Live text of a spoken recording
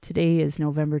Today is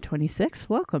November 26th.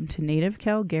 Welcome to Native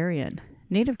Calgarian.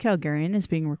 Native Calgarian is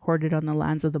being recorded on the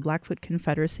lands of the Blackfoot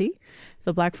Confederacy.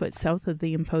 The Blackfoot south of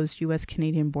the imposed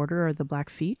U.S.-Canadian border are the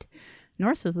Blackfeet.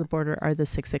 North of the border are the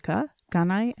Siksika,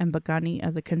 Kainai, and Piikani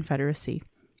of the Confederacy.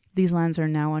 These lands are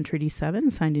now on Treaty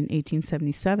 7, signed in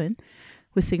 1877,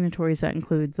 with signatories that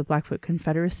include the Blackfoot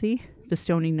Confederacy, the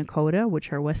Stoney Nakoda,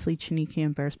 which are Wesley, Chiniki,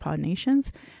 and Bearspaw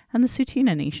Nations, and the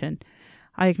Tsuut'ina Nation.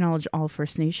 I acknowledge all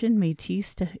First Nation,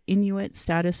 Métis, Inuit,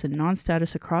 status, and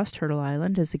non-status across Turtle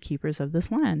Island as the keepers of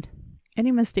this land.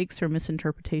 Any mistakes or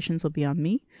misinterpretations will be on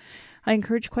me. I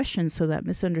encourage questions so that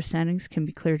misunderstandings can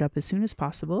be cleared up as soon as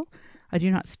possible. I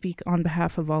do not speak on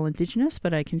behalf of all Indigenous,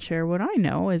 but I can share what I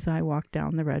know as I walk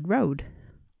down the Red Road.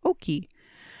 Oki.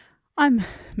 I'm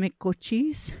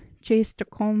Mikochis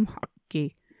Chastakom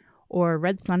Haki, or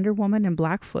Red Thunder Woman in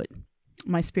Blackfoot.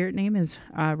 My spirit name is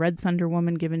Red Thunder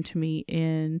Woman, given to me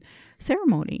in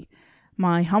ceremony.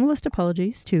 My humblest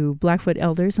apologies to Blackfoot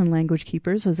elders and language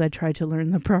keepers as I try to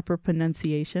learn the proper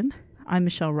pronunciation. I'm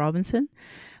Michelle Robinson.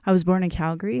 I was born in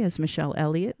Calgary as Michelle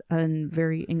Elliott, a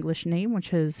very English name which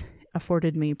has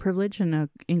afforded me privilege in an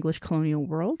English colonial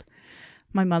world.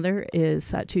 My mother is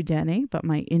Satu Dene, but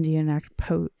my Indian Act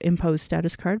imposed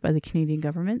status card by the Canadian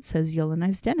government says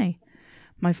Yellowknives Dene.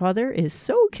 My father is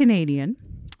so Canadian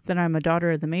that I'm a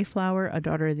daughter of the Mayflower, a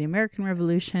daughter of the American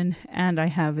Revolution, and I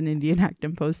have an Indian Act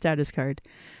imposed status card.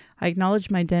 I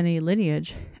acknowledge my Dene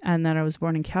lineage and that I was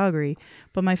born in Calgary,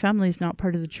 but my family is not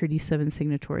part of the Treaty 7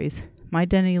 signatories. My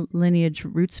Dene lineage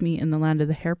roots me in the land of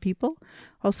the Hare people,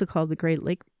 also called the Great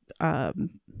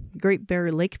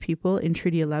Bear Lake people in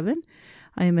Treaty 11.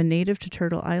 I am a native to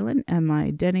Turtle Island, and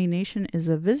my Dene Nation is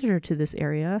a visitor to this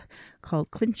area called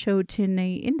Clincho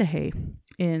Tine Indahe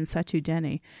in Satu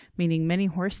Dene, meaning Many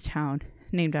Horse Town,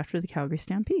 named after the Calgary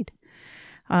Stampede.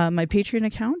 My Patreon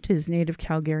account is Native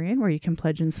Calgarian, where you can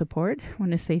pledge and support. I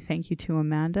want to say thank you to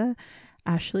Amanda,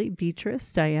 Ashley,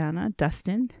 Beatrice, Diana,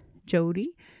 Dustin,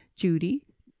 Jody, Judy,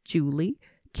 Julie,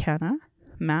 Kenna,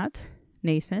 Matt,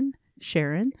 Nathan,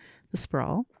 Sharon, The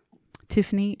Sprawl,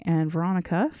 Tiffany, and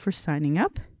Veronica for signing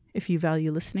up. If you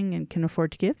value listening and can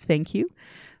afford to give, thank you.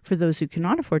 For those who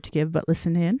cannot afford to give but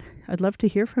listen in, I'd love to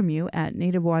hear from you at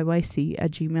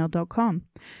nativeyyc@gmail.com.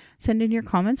 Send in your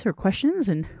comments or questions,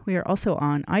 and we are also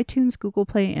on iTunes, Google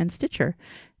Play, and Stitcher.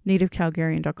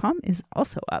 NativeCalgarian.com is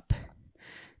also up.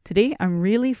 Today, I'm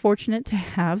really fortunate to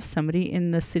have somebody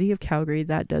in the city of Calgary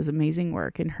that does amazing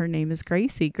work, and her name is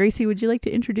Gracie. Gracie, would you like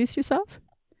to introduce yourself?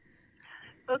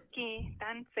 Okay,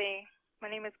 Danse. My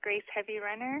name is Grace Heavy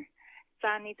Runner.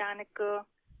 Zani Danaku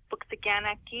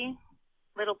Buktaganaki,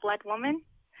 Little Blood Woman.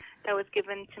 That was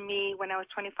given to me when I was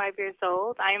 25 years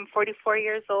old. I am 44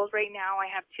 years old right now. I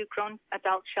have two grown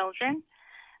adult children,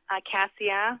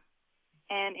 Cassia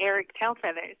and Eric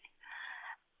Tailfeathers.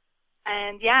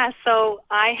 And so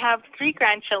I have three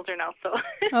grandchildren also.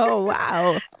 Oh,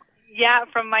 wow. Yeah,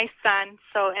 from my son.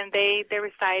 So, and they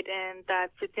reside in the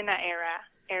Tsuut'ina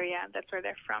area. That's where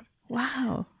they're from.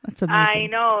 Wow, that's amazing. I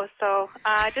know. So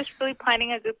just really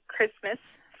planning a good Christmas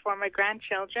for my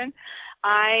grandchildren.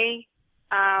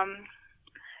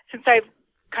 Since I've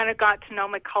kind of got to know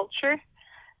my culture,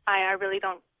 I really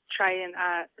don't try and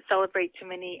celebrate too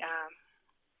many,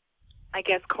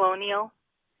 colonial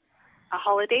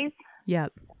holidays.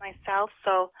 Yep. Myself.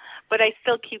 So, but I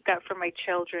still keep that for my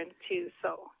children too.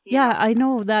 So. Yeah, I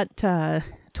know that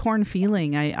torn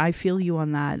feeling. I feel you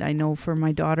on that. I know for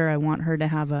my daughter, I want her to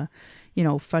have a,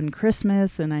 fun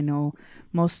Christmas, and I know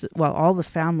all the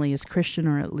family is Christian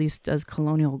or at least does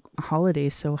colonial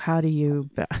holidays. So how do you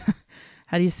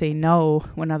say no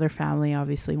when other family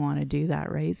obviously want to do that,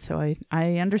 right? So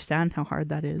I understand how hard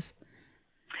that is.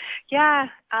 Yeah,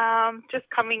 just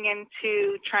coming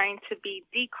into trying to be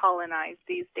decolonized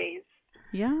these days.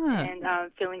 Yeah. And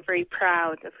feeling very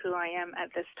proud of who I am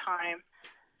at this time.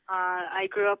 I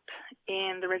grew up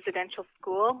in the residential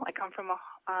school. I come from a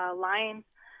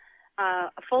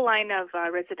full line of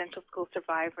residential school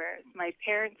survivors. My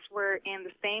parents were in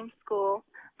the same school.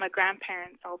 My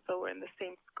grandparents also were in the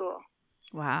same school.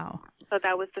 Wow. So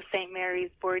that was the St.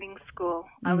 Mary's boarding school.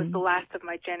 Mm-hmm. I was the last of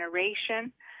my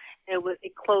generation.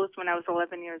 It closed when I was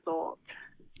 11 years old.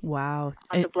 Wow.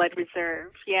 On the Blood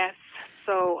Reserve, yes.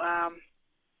 So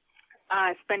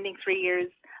spending 3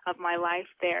 years of my life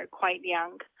there, quite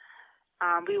young.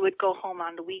 We would go home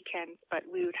on the weekends, but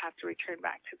we would have to return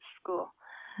back to the school.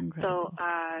 Incredible. So,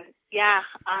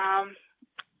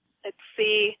 let's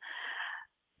see.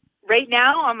 Right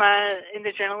now, I'm in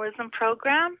the journalism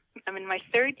program. I'm in my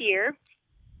third year.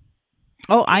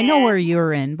 Oh, I know where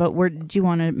you're in, but do you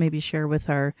want to maybe share with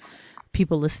our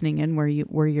people listening in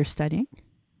where you're studying?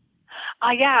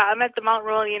 Yeah, I'm at the Mount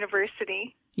Royal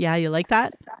University. Yeah, you like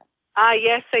that?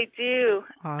 Yes, I do.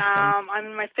 Awesome. I'm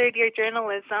in my third year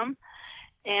journalism,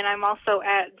 and I'm also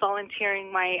at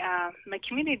volunteering my my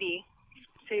community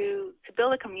to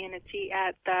build a community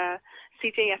at the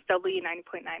CJSW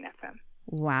 90.9 FM.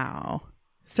 Wow.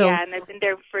 So Yeah, and I've been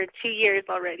there for 2 years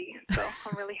already, so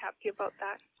I'm really happy about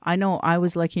that. I know I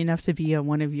was lucky enough to be a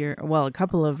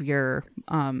couple of your,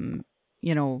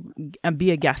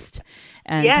 be a guest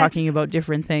and Yes. talking about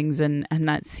different things. And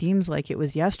that seems like it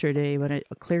was yesterday, but it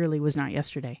clearly was not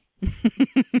yesterday.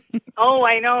 Oh,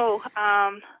 I know.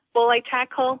 Well, I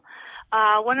tackle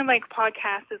one of my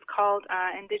podcasts is called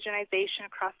Indigenization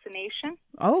Across the Nation.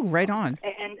 Oh, right on.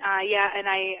 And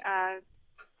I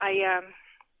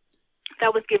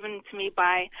that was given to me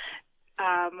by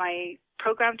my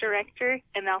program director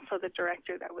and also the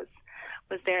director that was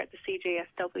there at the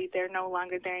CJSW. They're no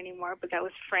longer there anymore, but that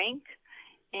was Frank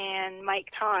and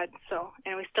Mike Todd. So,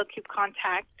 and we still keep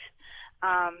contact.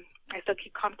 I still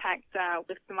keep contact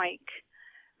with Mike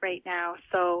right now.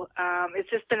 So it's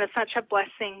just been such a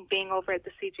blessing being over at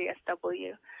the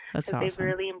CJSW. That's awesome. They've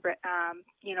really,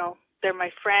 they're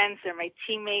my friends, they're my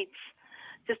teammates.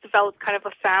 Just developed kind of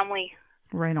a family.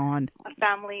 Right on. A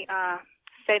family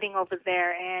setting over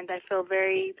there, and I feel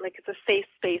very like it's a safe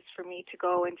space for me to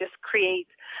go and just create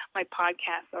my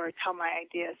podcast or tell my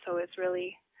ideas. So it's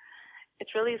really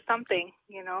something,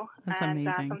 That's and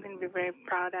amazing. Something to be very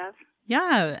proud of.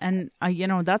 Yeah, and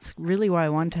that's really why I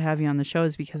wanted to have you on the show,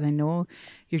 is because I know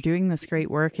you're doing this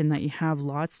great work and that you have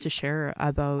lots to share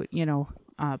about,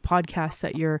 podcasts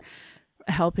that you're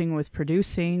helping with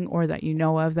producing or that you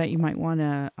know of that you might want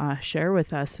to share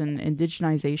with us. And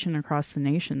Indigenization Across the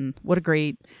Nation. What a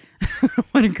great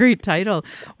what a great title.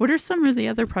 What are some of the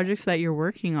other projects that you're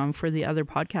working on for the other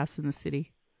podcasts in the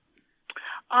city?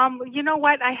 You know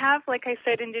what? I have, like I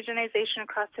said, Indigenization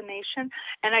Across the Nation,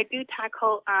 and I do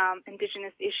tackle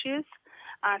Indigenous issues,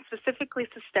 specifically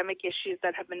systemic issues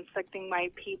that have been affecting my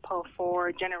people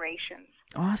for generations.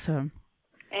 Awesome.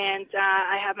 And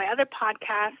I have my other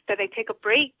podcast that I take a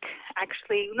break,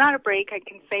 actually, not a break, I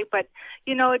can say, but,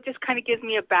 it just kind of gives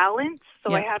me a balance.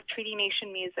 So I have Treaty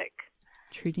Nation Music.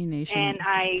 Treaty Nation. And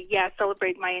I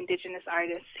celebrate my Indigenous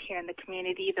artists here in the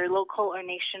community, either local or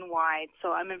nationwide.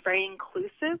 So I'm very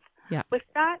inclusive with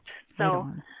that. So,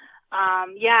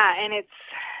 and it's,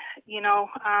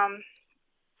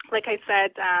 like I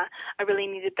said, I really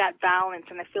needed that balance,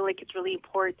 and I feel like it's really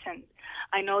important.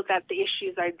 I know that the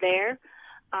issues are there.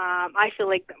 I feel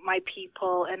like my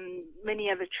people and many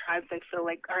other tribes, I feel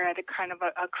like, are at a kind of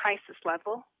a crisis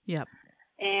level. Yep.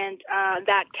 And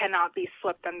that cannot be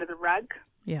swept under the rug.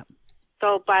 Yeah.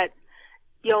 So, but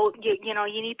you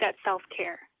need that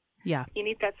self-care. Yeah. You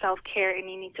need that self-care, and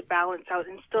you need to balance out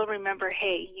and still remember,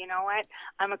 hey, you know what?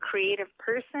 I'm a creative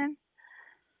person.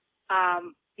 I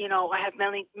have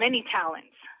many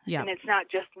talents. Yeah. And it's not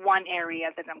just one area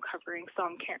that I'm covering. So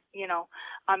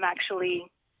I'm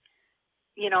actually,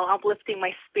 uplifting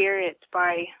my spirit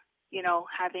by,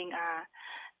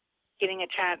 getting a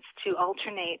chance to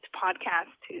alternate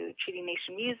podcasts to Treaty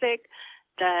Nation Music.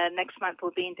 The next month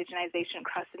will be Indigenization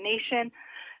Across the Nation.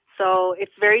 So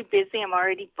it's very busy. I'm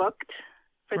already booked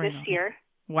for this year.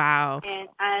 Wow.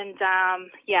 And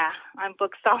I'm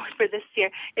booked solid for this year.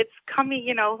 It's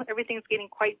coming, everything's getting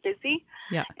quite busy.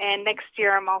 Yeah. And next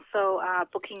year I'm also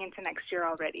booking into next year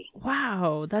already.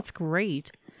 Wow, that's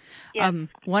great. Yes.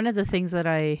 One of the things that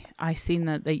I seen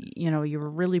that you were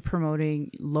really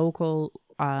promoting local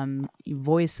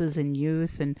voices and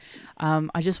youth, and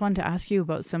I just wanted to ask you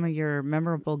about some of your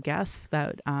memorable guests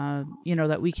that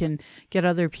that we can get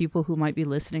other people who might be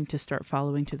listening to start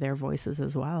following to their voices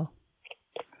as well.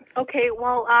 Okay,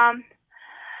 well,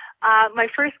 my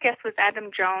first guest was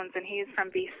Adam Jones, and he's from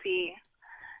BC,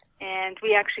 and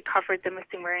we actually covered the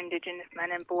missing were Indigenous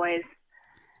men and boys.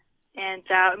 And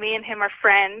me and him are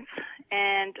friends,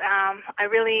 and I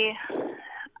really,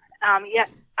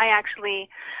 I actually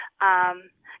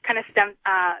kind of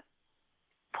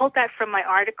pulled that from my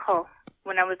article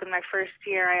when I was in my first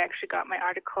year. I actually got my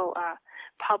article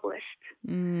published,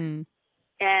 and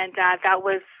that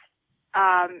was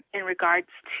in regards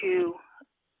to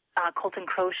Colton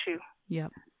Crowshoe.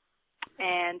 Yep.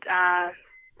 And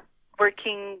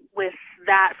working with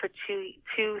that for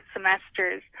two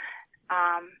semesters.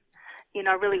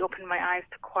 Really opened my eyes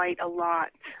to quite a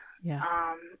lot. Yeah.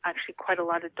 Actually quite a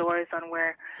lot of doors on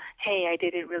where, hey, I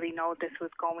didn't really know this was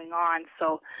going on.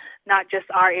 So not just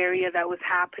our area that was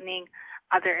happening,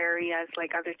 other areas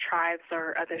like other tribes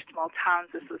or other small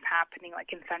towns, this was happening,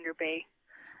 like in Thunder Bay.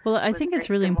 Well, I was think it's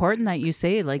very really similar. important that you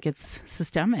say like it's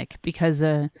systemic because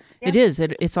Yeah. it is.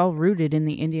 It's all rooted in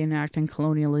the Indian Act and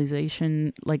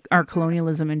colonialization, like our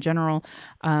colonialism in general.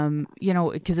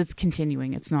 Because it's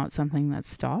continuing. It's not something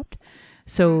that's stopped.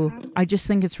 So I just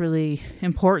think it's really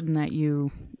important that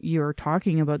you're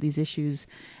talking about these issues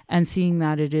and seeing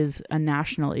that it is a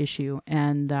national issue.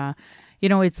 And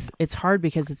it's hard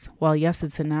because yes,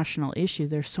 it's a national issue.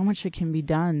 There's so much that can be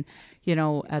done,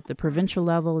 at the provincial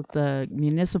level, at the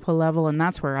municipal level, and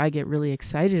that's where I get really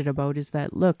excited about is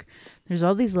that look, there's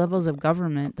all these levels of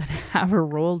government that have a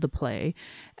role to play,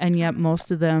 and yet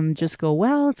most of them just go,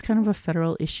 well, it's kind of a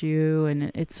federal issue,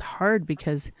 and it's hard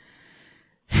because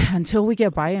until we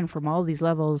get buy-in from all these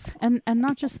levels, and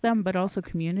not just them, but also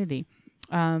community.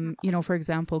 For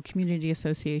example, community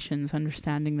associations,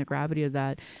 understanding the gravity of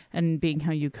that, and being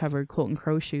how you covered Colton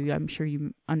Crowshoe, I'm sure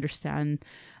you understand.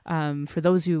 For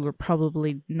those who were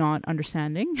probably not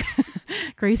understanding,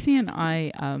 Gracie and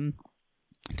I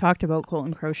talked about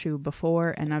Colton Crowshoe before,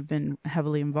 and I've been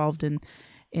heavily involved in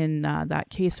that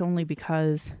case only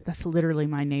because that's literally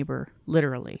my neighbor,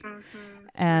 literally.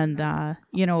 And,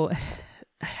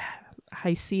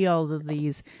 I see all of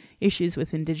these issues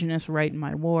with Indigenous right in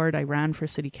my ward. I ran for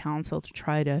city council to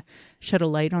try to shed a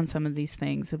light on some of these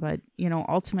things. But,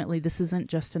 ultimately, this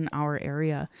isn't just in our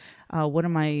area. One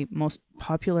of my most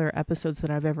popular episodes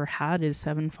that I've ever had is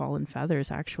Seven Fallen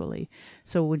Feathers, actually.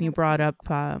 So when you brought up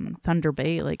Thunder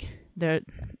Bay, like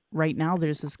right now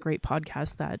there's this great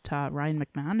podcast that Ryan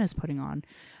McMahon is putting on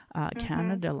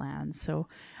Canada Land. So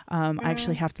I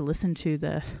actually have to listen to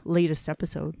the latest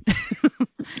episode.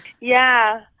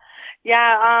 Yeah.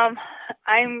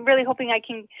 I'm really hoping I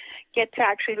can get to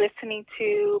actually listening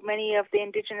to many of the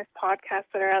Indigenous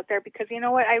podcasts that are out there because you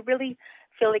know what? I really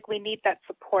feel like we need that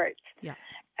support. Yeah.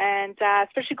 And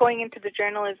especially going into the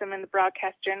journalism and the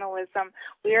broadcast journalism,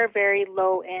 we are very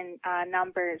low in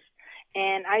numbers.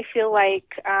 And I feel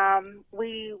like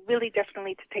we really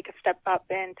definitely need to take a step up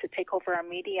and to take over our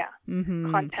media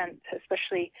content,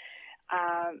 especially,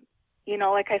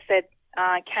 like I said,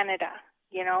 Canada,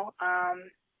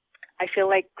 I feel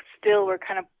like still we're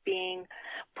kind of being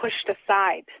pushed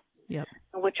aside,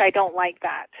 which I don't like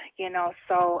that,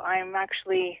 so I'm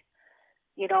actually,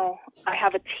 I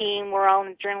have a team. We're all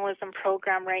in a journalism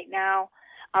program right now.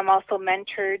 I'm also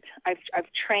mentored.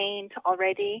 I've trained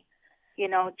already,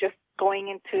 just going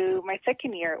into my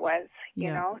second year it was,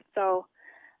 so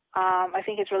I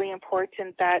think it's really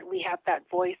important that we have that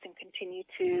voice and continue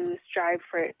to strive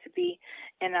for it to be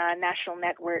in a national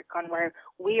network on where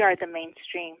we are the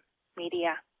mainstream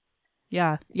media.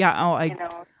 Yeah. Oh,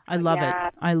 I love it.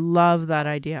 I love that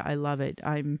idea. I love it.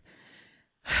 I'm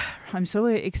so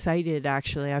excited,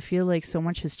 actually. I feel like so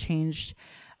much has changed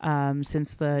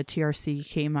since the TRC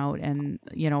came out, and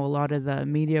a lot of the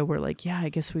media were like, I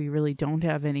guess we really don't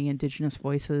have any Indigenous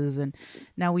voices, and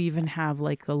now we even have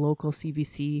like a local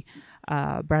CBC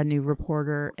brand new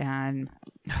reporter, and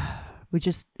we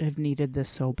just have needed this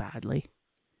so badly.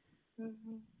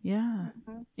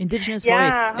 Indigenous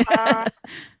voice.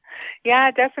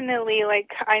 Yeah, definitely. Like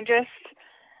I'm just,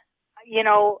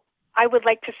 I would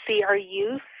like to see our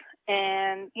youth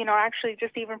and, actually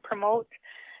just even promote,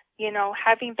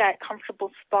 having that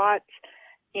comfortable spot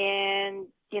in,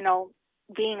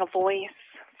 being a voice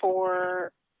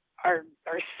for our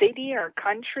city, our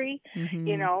country,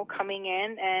 coming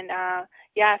in. And,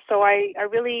 so I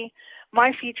really,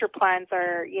 my future plans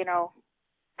are,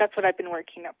 that's what I've been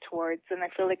working up towards. And I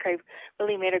feel like I've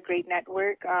really made a great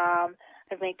network.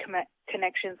 I've made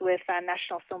connections with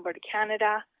National Film Board of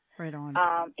Canada, right on,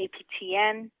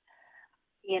 APTN,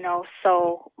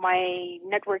 so my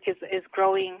network is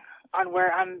growing on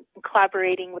where I'm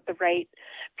collaborating with the right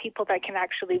people that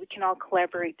we can all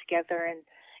collaborate together and,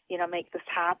 make this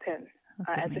happen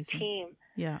as a team.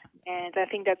 Yeah. And I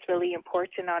think that's really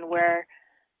important on where,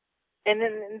 and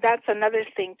then that's another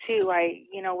thing too.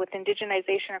 With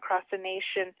indigenization across the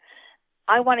nation,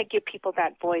 I want to give people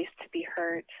that voice to be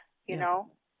heard,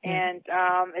 and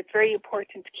it's very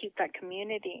important to keep that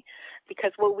community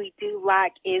because what we do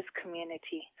lack is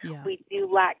community. Yeah. We do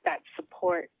lack that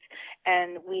support,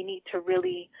 and we need to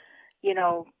really,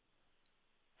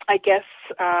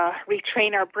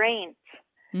 retrain our brains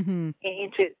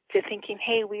into thinking,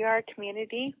 hey, we are a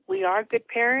community. We are good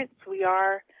parents. We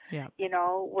are,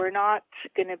 we're not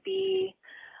going to be,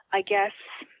 I guess,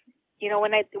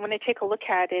 when I take a look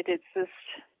at it, it's just,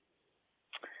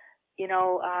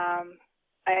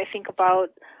 I think about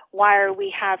why are we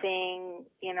having,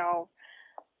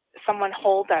 someone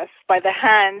hold us by the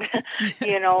hand,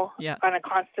 on a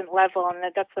constant level. And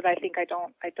that's what I think I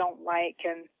don't like.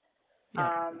 And,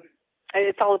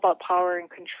 it's all about power and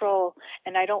control,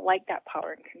 and I don't like that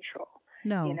power and control.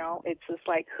 No. You know, it's just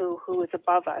like who is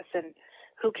above us and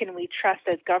who can we trust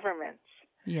as governments.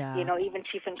 Yeah. You know, even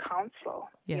chief and council.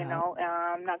 Yeah. You know,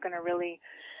 I'm not going to really,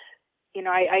 you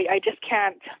know, I just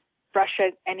can't brush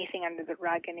anything under the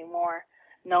rug anymore,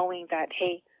 knowing that,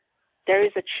 hey, there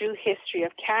is a true history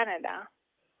of Canada,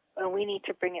 and we need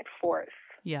to bring it forth.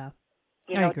 Yeah.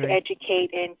 You know, to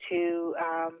educate and to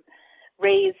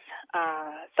raise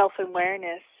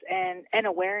self-awareness and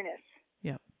awareness.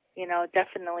 Yeah. You know,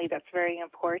 definitely that's very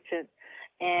important.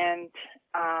 And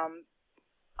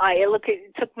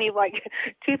it took me like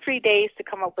 2-3 days to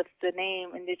come up with the name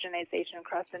Indigenization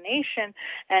Across the Nation.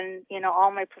 And, you know,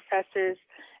 all my professors,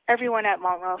 everyone at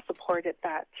Mount Royal supported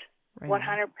that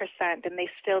 100%, and they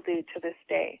still do to this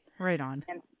day. Right on.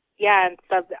 And yeah, and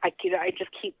so I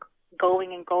just keep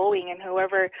going and going, and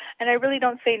and I really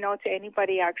don't say no to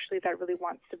anybody actually that really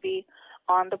wants to be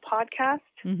on the podcast.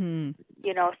 Mm-hmm.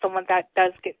 You know, someone that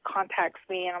does contacts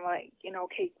me, and I'm like, you know,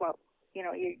 okay, well, you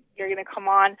know, you're going to come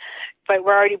on, but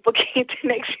we're already booking it to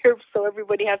next year, so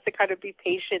everybody has to kind of be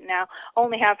patient now.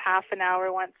 Only have half an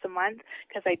hour once a month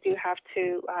because I do have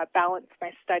to balance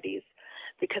my studies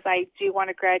because I do want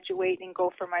to graduate and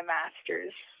go for my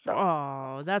master's. So.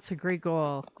 Oh, that's a great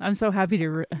goal. I'm so happy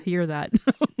to hear that.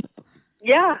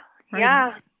 Yeah, right.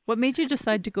 Yeah. What made you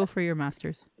decide to go for your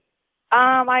master's?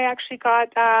 I actually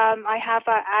I have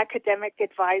an academic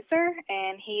advisor,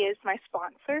 and he is my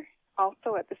sponsor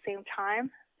also at the same time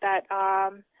that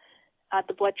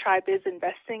the Blood Tribe is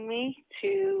investing me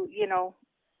to, you know,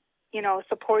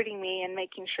 supporting me and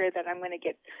making sure that I'm going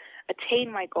to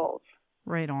attain my goals.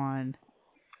 Right on.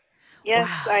 Yes,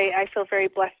 wow. I feel very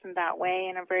blessed in that way,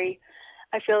 and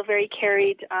I feel very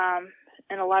carried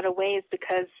in a lot of ways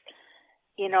because,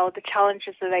 you know, the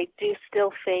challenges that I do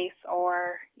still face,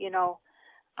 or, you know,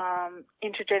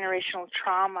 intergenerational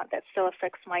trauma that still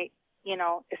affects it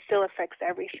still affects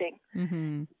everything,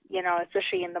 mm-hmm. you know,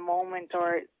 especially in the moment,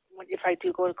 or if I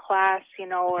do go to class, you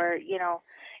know, or, you know,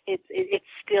 it's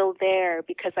still there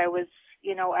because I was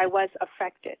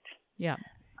affected. Yeah.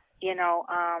 You know,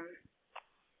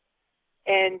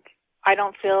 and I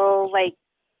don't feel like,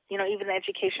 you know, even the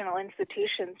educational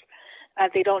institutions,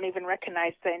 they don't even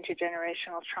recognize the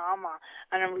intergenerational trauma.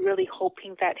 And I'm really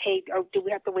hoping that, hey, or do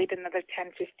we have to wait another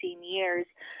 10, 15 years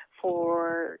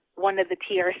for one of the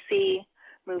TRC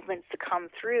movements to come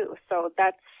through? So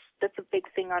that's a big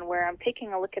thing on where I'm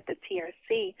taking a look at the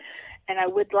TRC, and I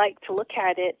would like to look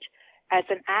at it as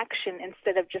an action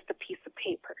instead of just a piece of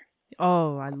paper.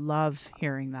 Oh, I love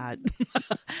hearing that.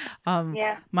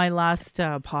 Yeah. My last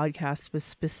podcast was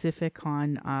specific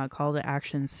on call to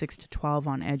action 6 to 12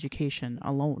 on education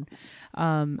alone.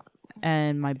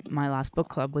 And my last book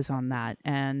club was on that.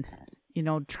 And, you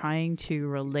know, trying to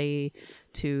relay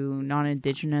to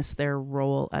non-Indigenous their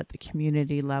role at the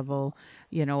community level,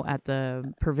 you know, at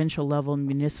the provincial level,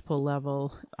 municipal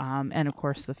level, and of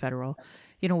course the federal.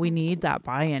 You know, we need that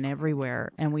buy-in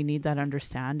everywhere, and we need that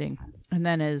understanding. And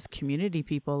then as community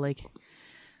people, like,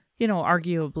 you know,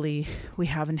 arguably we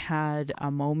haven't had a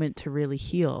moment to really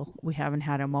heal. We haven't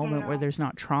had a moment where there's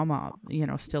not trauma, you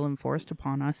know, still enforced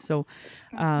upon us. So,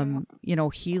 you know,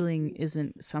 healing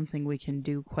isn't something we can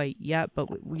do quite yet, but,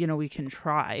 you know, we can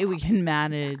try. We can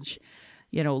manage,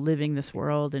 you know, living this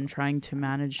world and trying to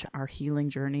manage our healing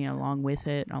journey along with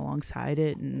it, alongside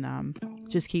it, and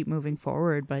just keep moving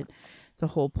forward. But the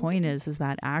whole point is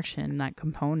that action, that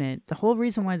component. The whole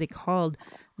reason why they called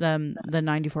them the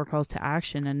 94 calls to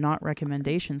action and not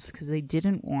recommendations, because they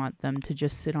didn't want them to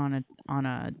just sit on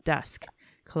a desk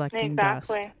collecting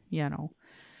dust, you know.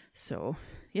 So,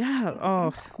 yeah.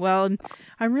 Oh, well,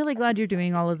 I'm really glad you're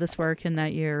doing all of this work and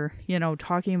that you're, you know,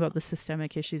 talking about the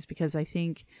systemic issues, because I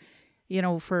think, you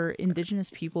know, for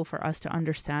Indigenous people, for us to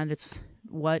understand it's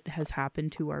what has happened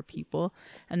to our people,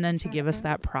 and then to give us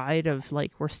that pride of,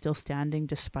 like, we're still standing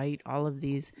despite all of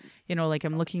these, you know, like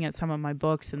I'm looking at some of my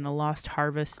books, and the Lost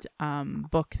Harvest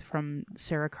book from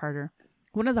Sarah Carter,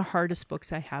 one of the hardest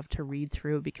books I have to read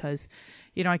through, because,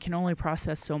 you know, I can only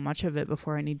process so much of it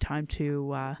before I need time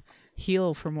to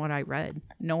heal from what I read,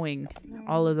 knowing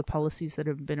all of the policies that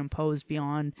have been imposed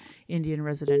beyond Indian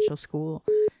residential school.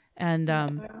 And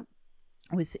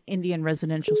with Indian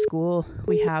residential school,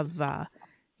 we have,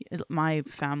 my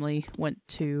family went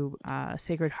to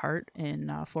Sacred Heart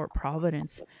in Fort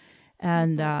Providence.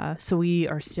 And so we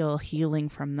are still healing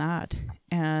from that.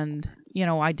 And, you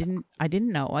know, I didn't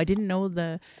know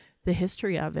the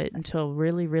history of it until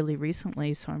really, really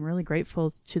recently. So I'm really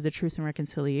grateful to the Truth and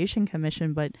Reconciliation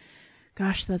Commission. But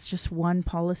gosh, that's just one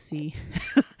policy,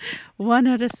 one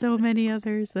out of so many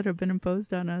others that have been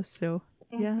imposed on us. So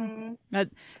Yeah. Mhm.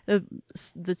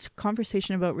 The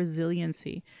conversation about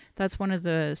resiliency, that's one of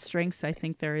the strengths I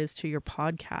think there is to your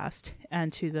podcast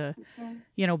and to the,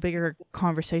 Mhm. bigger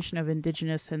conversation of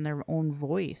Indigenous and their own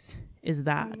voice is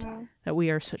Mhm. that we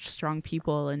are such strong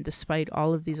people. And despite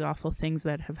all of these awful things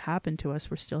that have happened to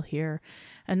us, we're still here.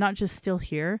 And not just still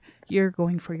here, you're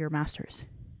going for your master's.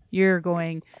 You're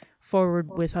going forward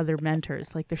with other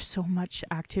mentors. Like there's so much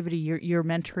activity. You're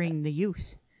mentoring the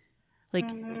youth. Like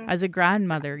Mhm. as a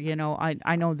grandmother,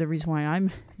 I know the reason why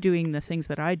I'm doing the things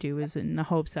that I do is in the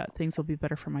hopes that things will be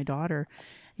better for my daughter.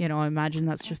 I imagine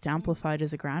that's just amplified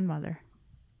as a grandmother.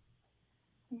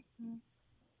 Mhm.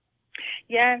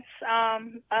 Yes.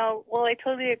 Well, I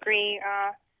totally agree.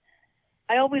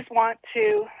 I always want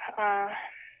to, I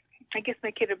guess,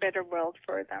 make it a better world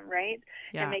for them, right?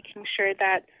 Yeah. And making sure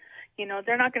that,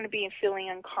 they're not going to be feeling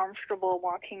uncomfortable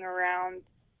walking around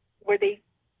where this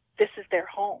is their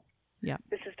home. Yeah.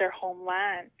 This is their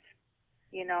homeland,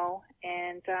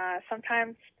 and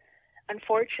sometimes,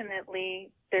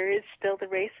 unfortunately, there is still the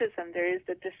racism. There is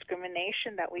the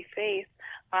discrimination that we face.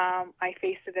 I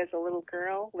faced it as a little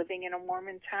girl living in a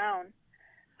Mormon town.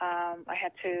 I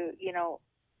had to,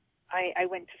 I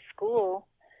went to school.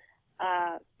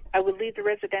 I would leave the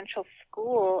residential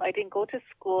school. I didn't go to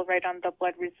school right on the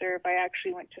Blood Reserve. I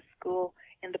actually went to school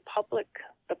in the public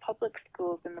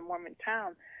schools in the Mormon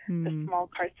town, the small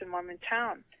Carson Mormon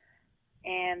town.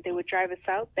 And they would drive us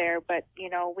out there, but,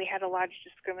 we had a lot of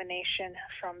discrimination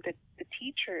from the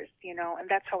teachers, and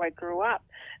that's how I grew up.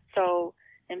 So,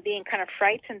 and being kind of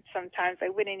frightened sometimes, I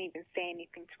wouldn't even say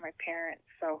anything to my parents.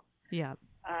 So, yeah,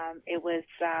 it was,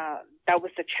 that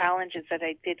was the challenges that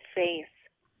I did face.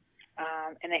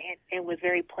 And it was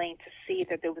very plain to see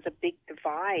that there was a big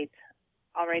divide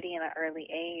already in an early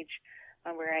age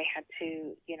where I had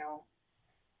to,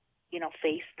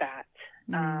 face that.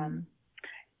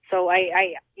 So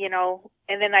I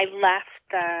and then I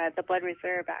left the Blood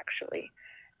Reserve actually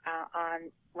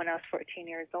when I was 14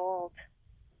 years old,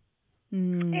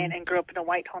 and grew up in a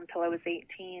white home till I was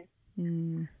 18.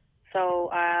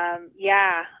 So and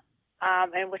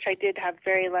which I did have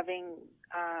very loving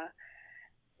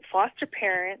foster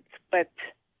parents, but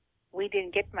we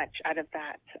didn't get much out of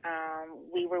that.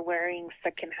 We were wearing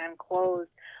secondhand clothes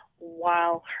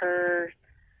while her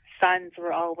sons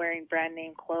were all wearing brand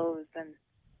name clothes, and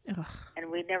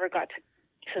we never got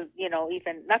to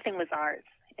even, nothing was ours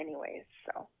anyways.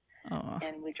 So,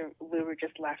 and we were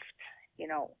just left,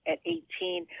 at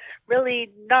 18,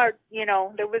 really not,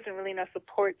 there wasn't really no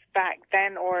supports back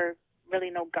then, or really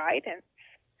no guidance,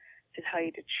 to tell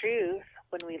you the truth,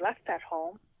 when we left that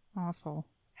home. Awful.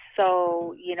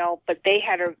 So, but they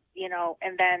had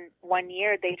and then one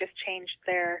year they just changed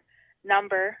their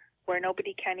number where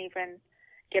nobody can even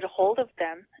get a hold of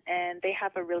them, and they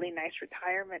have a really nice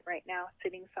retirement right now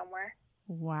sitting somewhere.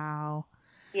 Wow.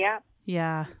 Yeah.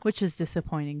 Yeah, which is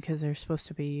disappointing because they're supposed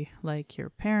to be like your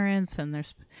parents, and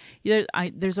there's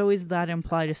always that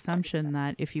implied assumption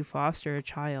that if you foster a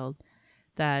child,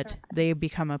 that they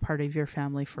become a part of your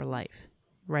family for life,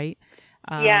 right?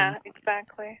 Yeah,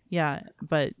 exactly. Yeah,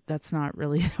 but that's not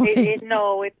really the way. It's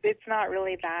not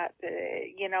really that.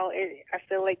 I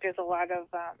feel like there's a lot of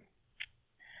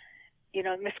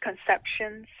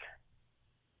misconceptions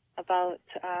about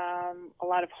a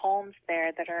lot of homes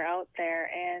there that are out there,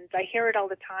 and I hear it all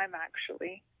the time,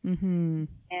 actually. Mm-hmm.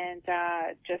 And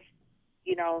just,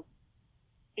 even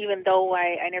though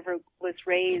I never was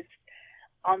raised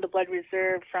on the Blood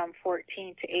Reserve from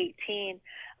 14 to 18,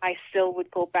 I still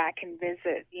would go back and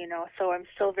visit, so I'm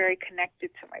still very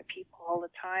connected to my people all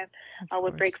the time.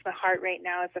 What breaks my heart right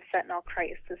now is the fentanyl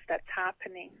crisis that's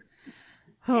happening.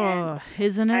 Oh,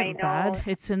 isn't it bad?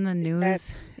 It's in the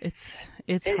news. It's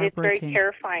heartbreaking. It's very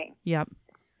terrifying. Yep.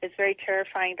 It's very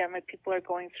terrifying that my people are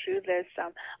going through this.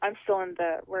 I'm still in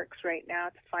the works right now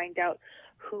to find out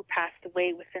who passed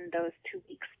away within those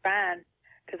 2-week span,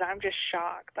 because I'm just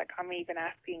shocked. Like, I'm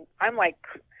like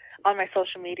on my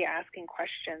social media asking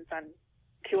questions on,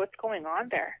 okay, what's going on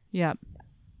there? Yep.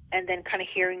 And then kind of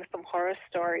hearing some horror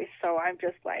stories. So I'm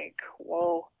just like,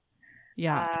 whoa.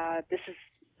 Yeah. This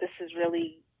is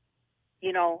really,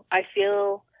 I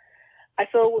feel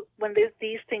when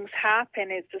these things happen,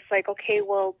 it's just like, okay,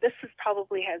 well, this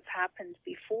probably has happened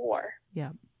before.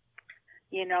 Yeah.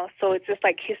 So it's just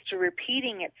like history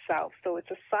repeating itself. So it's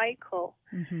a cycle.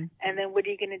 Mm-hmm. And then what are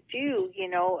you going to do,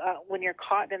 when you're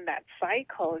caught in that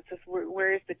cycle? It's just,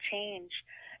 where is the change?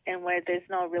 And where there's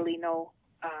no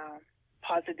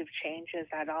positive changes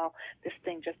at all, this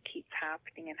thing just keeps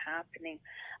happening and happening.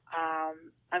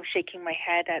 I'm shaking my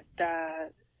head at,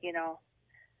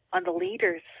 on the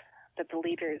leaders,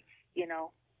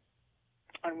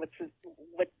 on what's,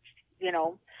 you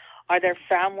know, are there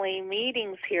family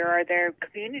meetings here? Are there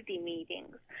community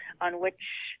meetings on which,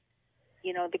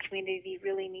 you know, the community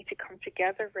really need to come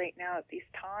together right now at these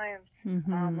times?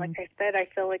 Like I said, I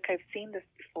feel like I've seen this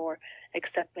before,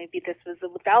 except maybe this was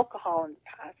with alcohol in the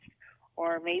past,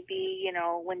 or maybe, you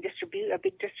know, when a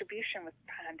big distribution was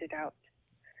handed out.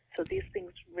 So these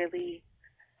things really,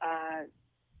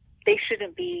 they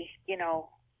shouldn't be, you know,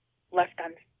 left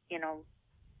on, you know,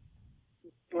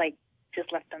 like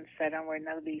just left unsaid, and where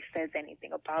nobody says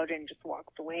anything about it and just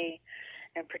walks away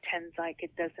and pretends like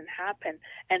it doesn't happen.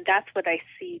 And that's what I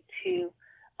see too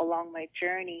along my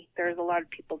journey. There's a lot of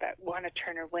people that want to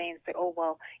turn away and say, oh,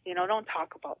 well, you know, don't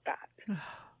talk about that.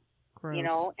 Gross. You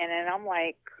know, and then I'm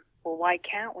like, well, why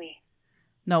can't we?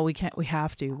 No, we can't. We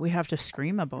have to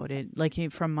scream about it. Like,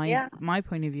 from my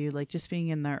point of view, like just being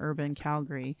in the urban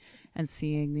Calgary and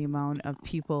seeing the amount of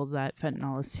people that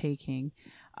fentanyl is taking,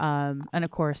 and of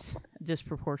course,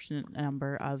 disproportionate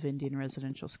number of Indian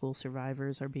residential school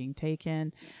survivors are being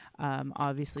taken.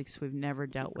 Obviously, because we've never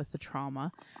dealt with the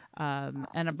trauma,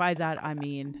 and by that I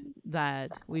mean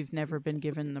that we've never been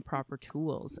given the proper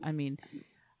tools. I mean,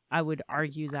 I would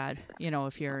argue that, you know,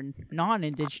 if you're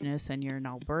non-Indigenous and you're in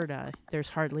Alberta, there's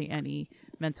hardly any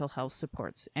mental health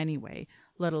supports anyway,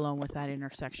 let alone with that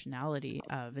intersectionality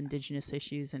of Indigenous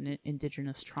issues and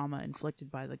Indigenous trauma inflicted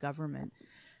by the government.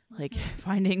 Like,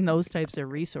 finding those types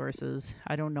of resources,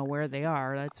 I don't know where they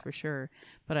are, that's for sure,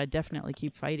 but I definitely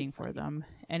keep fighting for them.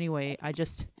 Anyway,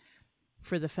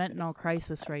 for the fentanyl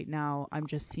crisis right now, I'm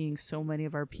just seeing so many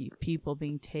of our people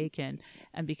being taken.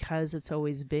 And because it's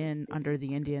always been under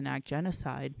the Indian Act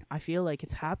genocide, I feel like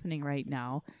it's happening right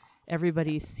now.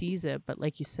 Everybody sees it, but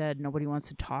like you said, nobody wants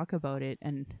to talk about it.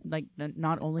 And like,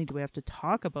 not only do we have to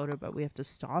talk about it, but we have to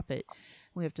stop it.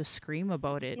 We have to scream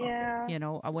about it. Yeah. You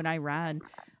know, when I ran,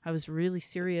 I was really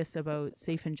serious about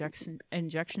safe injection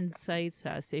sites,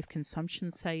 safe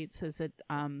consumption sites, is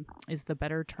the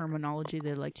better terminology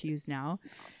they like to use now.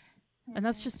 And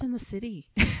that's just in the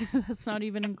city. That's not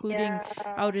even including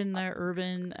out in the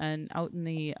urban and out in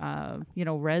the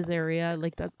res area.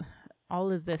 Like, that,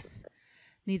 all of this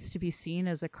needs to be seen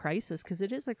as a crisis, because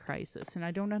it is a crisis. And I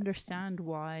don't understand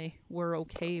why we're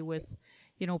okay with,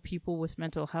 you know, people with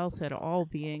mental health at all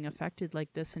being affected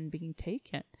like this and being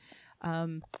taken.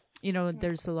 You know,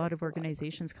 there's a lot of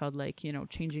organizations called, like, you know,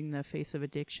 Changing the Face of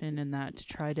Addiction, and that to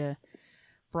try to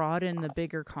broaden the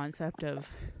bigger concept of,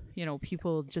 you know,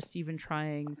 people just even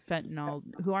trying fentanyl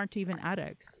who aren't even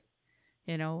addicts,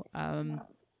 you know,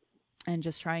 and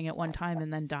just trying it one time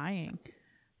and then dying.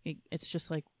 It's just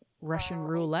like Russian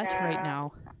roulette right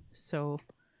now. So,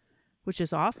 which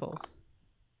is awful.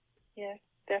 Yes,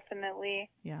 definitely.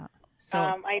 Yeah. So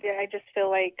I just feel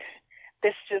like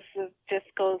this just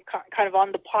goes kind of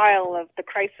on the pile of the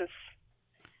crisis,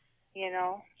 you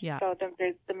know. Yeah. So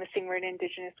there's the missing word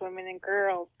Indigenous women and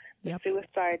girls, the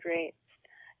suicide rates,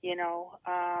 you know,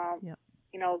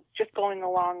 you know, just going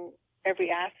along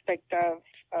every aspect of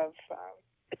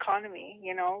economy,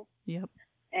 you know. Yep.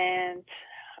 And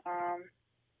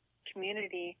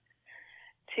community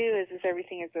too is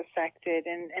everything is affected,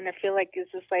 and I feel like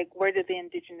it's just like, where do the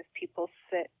Indigenous people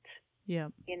sit? Yeah.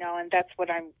 You know, and that's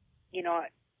what I'm, you know,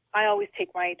 I always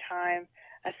take my time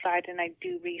aside and I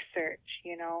do research,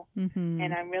 you know,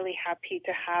 and I'm really happy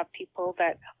to have people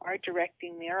that are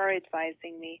directing me or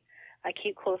advising me. I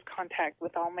keep close contact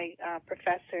with all my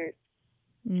professors,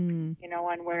 you know,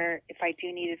 and where if I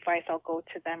do need advice, I'll go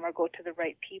to them or go to the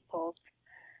right people.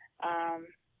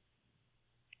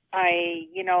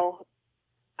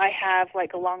 I have,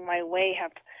 like, along my way,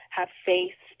 have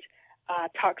faced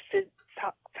toxicity.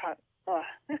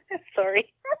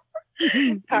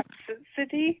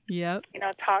 Yep. You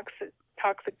know, toxic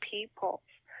people,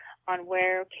 on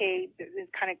where, okay,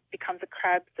 it kind of becomes a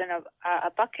crabs in a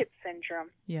bucket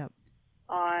syndrome. Yep.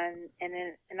 And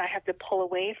I have to pull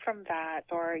away from that,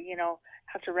 or, you know,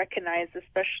 have to recognize,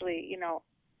 especially, you know,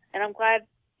 and I'm glad,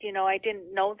 you know, I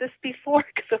didn't know this before,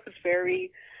 because I was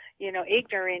very, you know,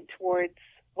 ignorant towards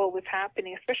what was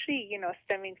happening, especially, you know,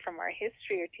 stemming from our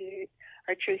history,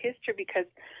 our true history, because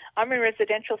I'm in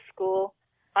residential school,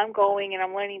 I'm going and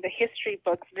I'm learning the history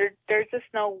books. There's just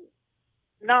not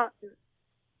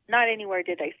anywhere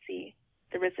did I see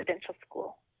the residential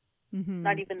school,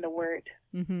 not even the word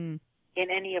in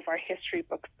any of our history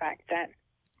books back then.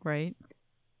 Right.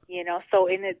 You know, so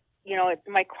in it, you know,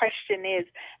 my question is,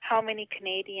 how many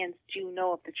Canadians do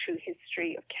know of the true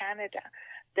history of Canada?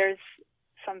 There's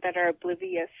some that are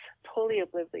totally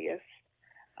oblivious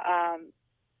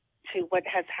to what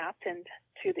has happened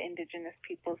to the Indigenous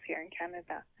peoples here in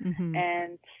Canada.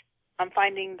 And I'm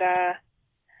finding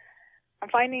I'm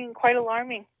finding quite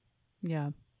alarming. Yeah.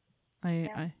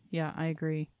 I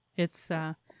agree. It's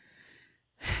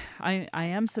I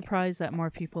am surprised that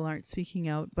more people aren't speaking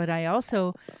out, but I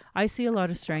see a lot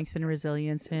of strength and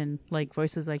resilience in like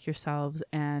voices like yourselves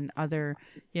and other,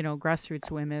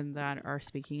 grassroots women that are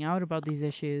speaking out about these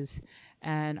issues.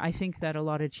 And I think that a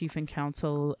lot of chief and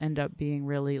council end up being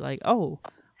really like, oh,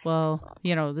 well,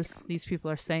 these people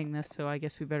are saying this, so I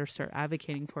guess we better start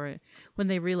advocating for it, when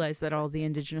they realize that all the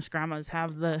Indigenous grandmas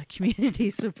have the community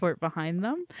support behind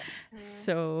them.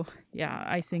 So yeah,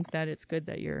 I think that it's good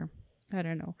that you're, I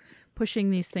don't know, pushing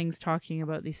these things, talking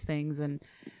about these things, and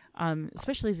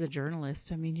especially as a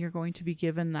journalist. I mean, you're going to be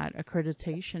given that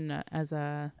accreditation as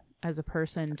a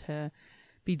person to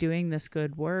be doing this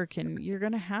good work, and you're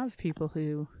going to have people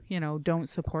who don't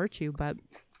support you, but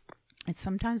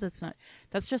sometimes it's not.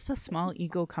 That's just a small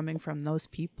ego coming from those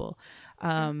people.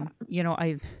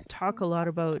 I talk a lot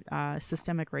about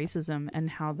systemic racism and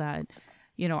how that,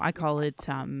 I call it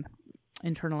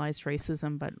internalized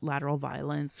racism, but lateral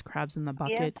violence, crabs in the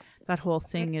bucket, that whole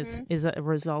thing is a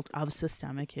result of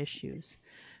systemic issues.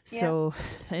 So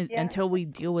until we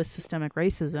deal with systemic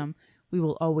racism, we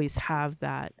will always have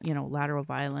that, lateral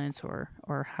violence or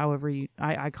however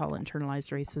I call it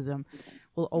internalized racism.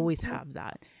 We'll always have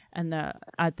that. And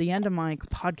at the end of my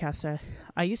podcast,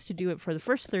 I used to do it for the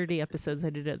first 30 episodes. I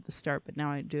did it at the start, but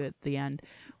now I do it at the end,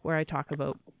 where I talk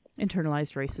about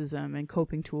internalized racism and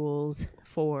coping tools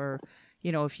for,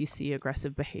 if you see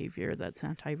aggressive behavior that's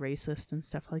anti-racist and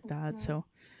stuff like that. So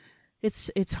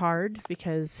it's hard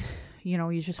because,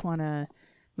 you just want to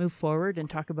move forward and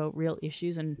talk about real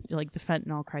issues, and like the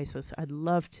fentanyl crisis. I'd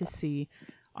love to see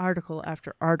article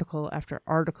after article after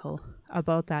article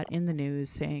about that in the news,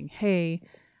 saying, hey,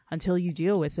 until you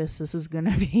deal with this, this is going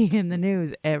to be in the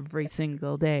news every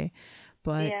single day.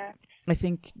 But I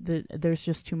think that there's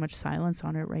just too much silence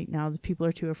on it right now. The people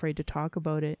are too afraid to talk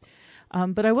about it.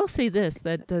 But I will say this,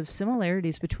 that the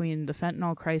similarities between the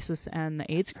fentanyl crisis and the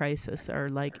AIDS crisis are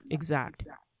like exact.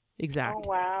 Oh,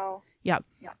 wow. Yeah,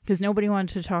 because nobody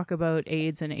wanted to talk about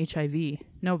AIDS and HIV.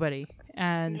 Nobody.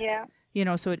 And,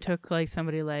 so it took like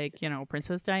somebody like,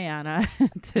 Princess Diana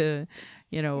to,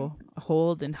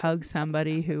 hold and hug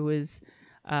somebody who was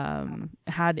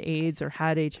had AIDS or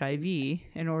had HIV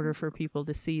in order for people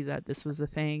to see that this was a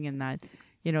thing and that,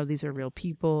 these are real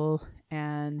people,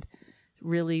 and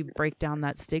really break down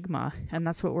that stigma. And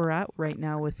that's what we're at right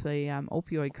now with the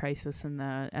opioid crisis and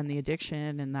the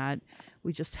addiction, and that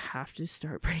we just have to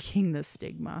start breaking the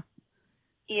stigma.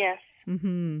 Yes.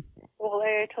 Well,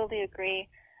 I totally agree.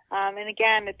 And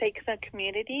again, it takes a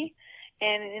community,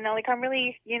 and I'm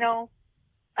really,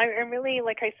 I'm really,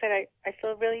 like I said, I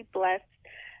feel really blessed.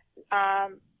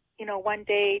 One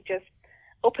day just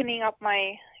opening up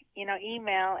my,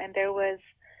 email, and there was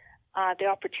the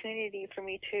opportunity for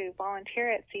me to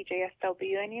volunteer at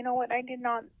CJSW. And you know what? I did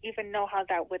not even know how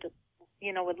that would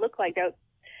look like, that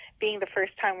being the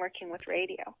first time working with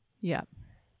radio. Yeah.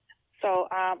 So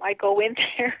I go in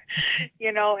there,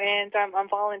 and I'm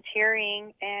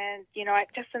volunteering, and,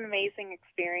 just an amazing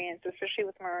experience, especially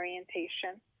with my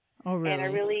orientation. Oh, really? And I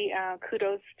really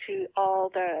kudos to all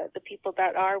the people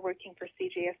that are working for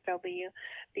CJSW,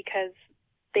 because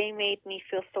they made me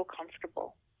feel so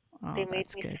comfortable. Oh, they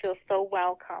made me good. feel so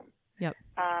welcome. Yep.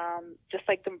 Just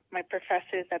like my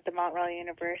professors at the Mount Royal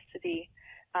University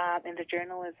in the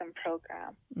journalism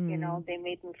program. They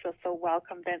made me feel so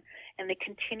welcomed, and they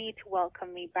continue to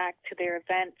welcome me back to their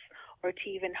events, or to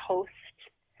even host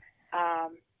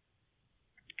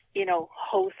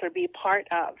or be part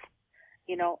of,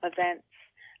 events.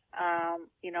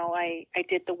 I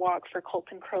did the walk for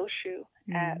Colton Crowshoe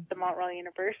at the Mount Royal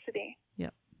University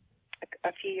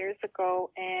a few years ago,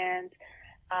 and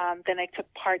then I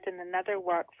took part in another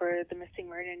walk for the missing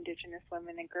murdered Indigenous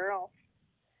women and girls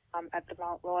at the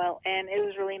Mount Royal, and it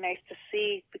was really nice to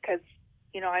see, because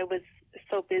I was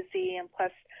so busy, and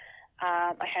plus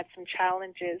I had some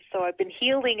challenges, so I've been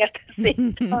healing at the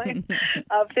same time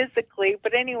physically.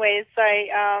 But anyways,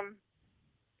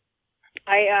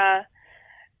 I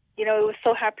was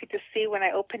so happy to see when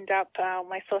I opened up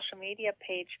my social media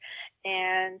page,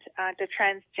 and the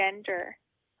transgender,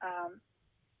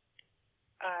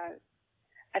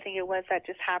 I think it was, that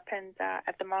just happened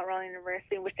at the Mount Royal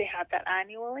University, which they have that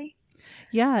annually.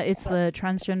 Yeah, it's the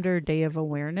Transgender Day of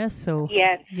Awareness. So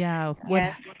yes. Yeah.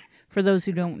 For those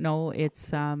who don't know,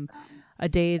 it's a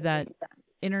day that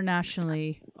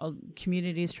internationally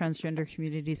communities, transgender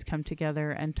communities, come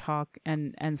together and talk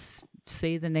and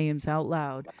say the names out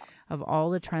loud of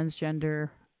all the transgender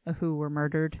who were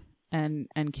murdered and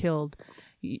killed,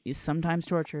 sometimes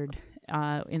tortured,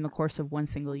 in the course of one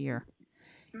single year.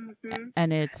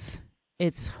 And it's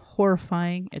it's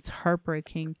horrifying, it's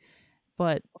heartbreaking,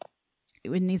 but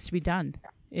it needs to be done.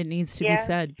 It needs to be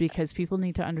said, because people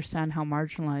need to understand how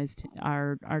marginalized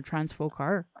our trans folk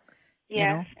are. You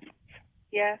know?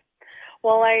 Yes.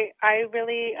 Well, I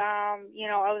really, you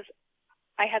know,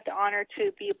 I had the honor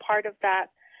to be a part of that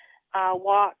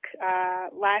walk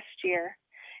last year,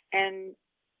 and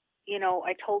you know,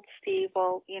 I told Steve,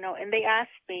 well, you know, and they asked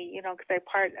me, you know, because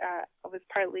I was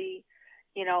partly,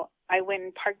 you know, I went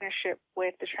in partnership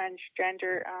with the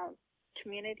transgender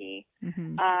community,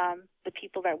 the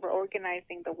people that were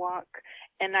organizing the walk,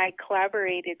 and I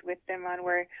collaborated with them on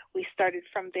where we started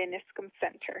from the Aniskum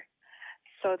Center.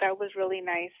 So that was really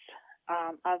nice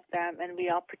of them, and we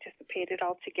all participated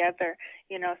all together,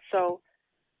 you know, so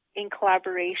in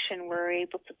collaboration we're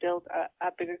able to build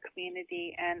a bigger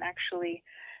community and actually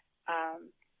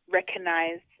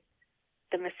recognize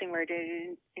the missing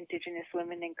murdered Indigenous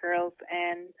women and girls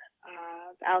and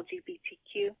the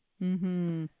LGBTQ.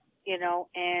 You know,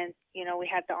 and you know, we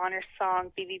had the honor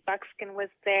song. B.B. Buckskin was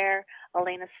there.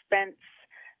 Elena Spence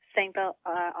sang the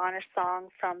honor song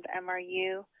from the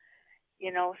MRU.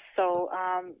 You know, so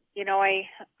you know, I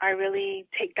really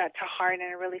take that to heart, and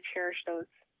I really cherish those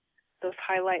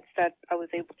highlights that I was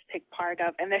able to take part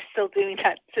of, and they're still doing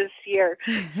that this year.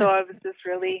 So I was just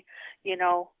really, you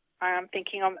know, I'm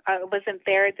thinking I wasn't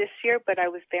there this year, but I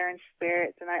was there in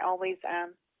spirit, and I always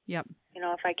am. Yep. You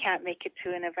know, if I can't make it to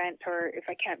an event, or if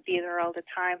I can't be there all the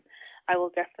time, I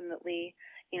will definitely,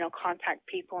 you know, contact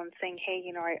people and saying, hey,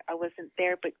 you know, I wasn't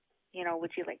there, but, you know,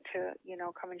 would you like to, you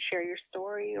know, come and share your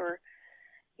story, or,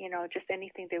 you know, just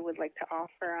anything they would like to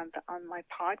offer on my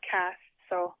podcast.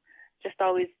 So just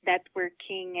always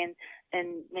networking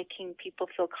and making people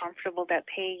feel comfortable that,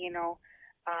 hey, you know,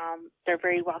 they're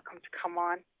very welcome to come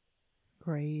on.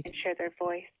 Great. And share their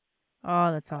voice.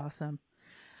 Oh, that's awesome.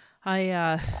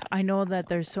 I know that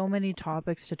there's so many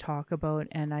topics to talk about,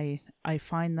 and I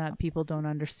find that people don't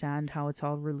understand how it's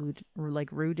all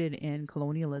rooted in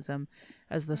colonialism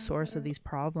as the source of these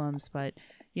problems. But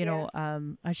you know,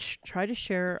 I try to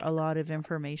share a lot of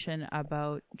information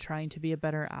about trying to be a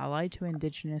better ally to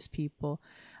Indigenous people.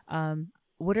 How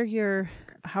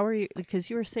are you?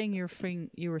 Because you were saying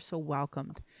you were so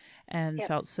welcomed and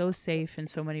felt so safe in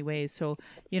so many ways. So,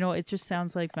 you know, it just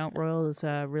sounds like Mount Royal is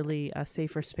really a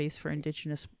safer space for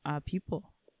Indigenous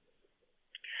people.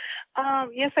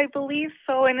 Yes, I believe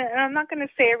so. And I'm not going to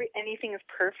say anything is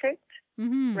perfect,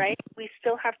 right? We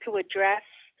still have to address,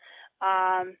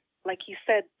 like you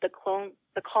said, the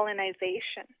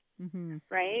colonization.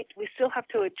 Right? We still have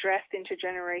to address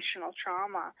intergenerational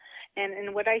trauma.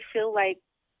 And what I feel like,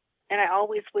 and I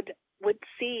always would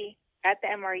see at the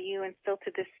MRU, and still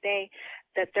to this day,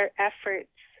 that their efforts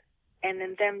and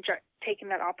then them taking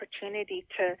that opportunity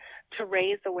to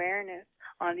raise awareness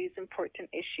on these important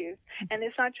issues. And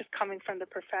it's not just coming from the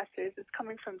professors, it's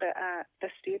coming from the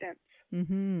students.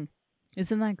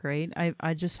 Isn't that great?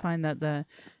 I just find that the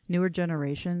newer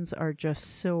generations are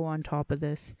just so on top of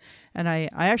this. And I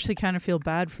actually kind of feel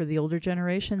bad for the older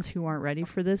generations who aren't ready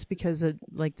for this, because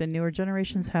like the newer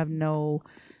generations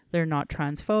they're not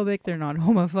transphobic, they're not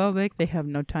homophobic, they have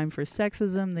no time for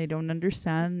sexism, they don't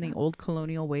understand the old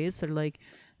colonial ways. They're like,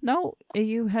 no,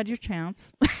 you had your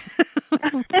chance.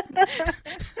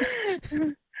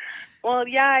 Well,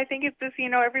 yeah, I think it's just, you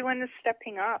know, everyone is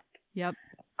stepping up. Yep.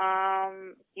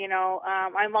 You know,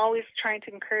 I'm always trying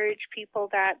to encourage people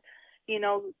that, you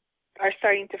know, are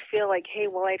starting to feel like, hey,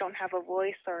 well, I don't have a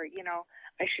voice, or, you know,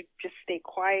 I should just stay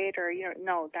quiet, or, you know,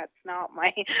 no, that's not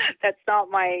my,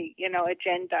 you know,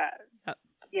 agenda.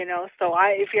 You know, so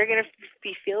if you're going to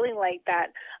be feeling like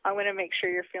that, I'm going to make sure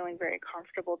you're feeling very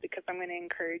comfortable, because I'm going to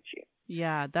encourage you.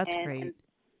 Yeah, that's great. And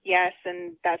yes,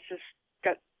 and that's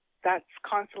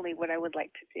constantly what I would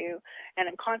like to do.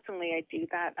 And constantly I do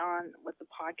that with the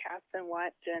podcast and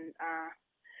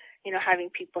you know, having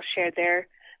people share their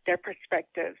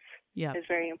perspectives is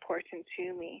very important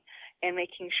to me, and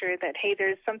making sure that, hey,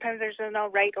 sometimes there's no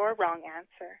right or wrong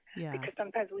answer, because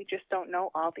sometimes we just don't know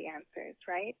all the answers,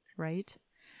 right? Right.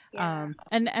 Yeah.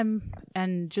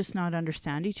 And just not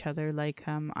understand each other. Like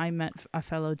I met a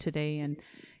fellow today, and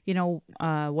you know,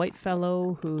 a white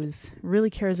fellow who's really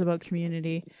cares about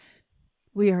community.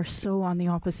 We are so on the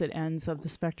opposite ends of the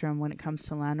spectrum when it comes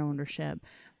to land ownership.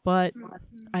 But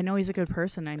I know he's a good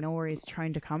person. I know where he's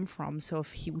trying to come from. So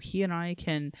if he and I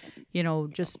can, you know,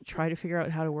 just try to figure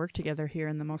out how to work together here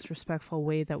in the most respectful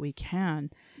way that we can,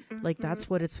 like that's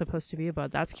what it's supposed to be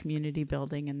about. That's community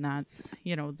building, and that's,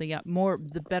 you know, the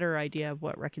better idea of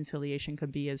what reconciliation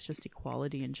could be is just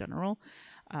equality in general.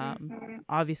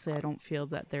 Obviously, I don't feel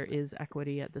that there is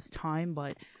equity at this time,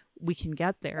 but we can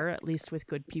get there, at least with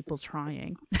good people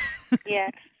trying.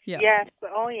 Yes. Yeah. Yes.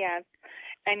 Oh, yes.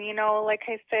 And like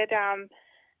I said,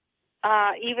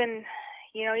 even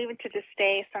even to this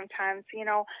day, sometimes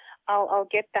I'll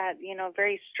get that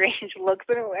very strange look,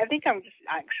 but I think I'm just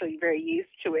actually very used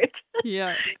to it.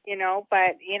 Yeah.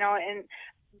 But and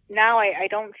now I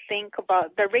don't think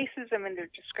about the racism and the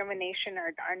discrimination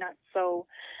are not so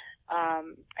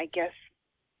I guess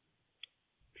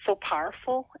so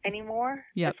powerful anymore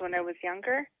Yep. as when I was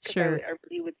younger. Sure. I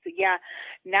really would say, yeah.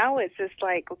 Now it's just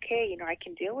like, okay, I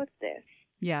can deal with this.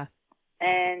 Yeah.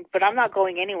 But I'm not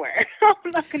going anywhere.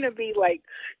 I'm not going to be like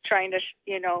trying to,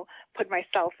 put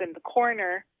myself in the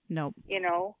corner. Nope.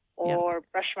 Or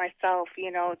brush myself,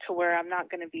 to where I'm not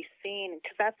going to be seen,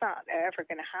 because that's not ever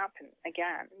going to happen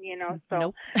again, So,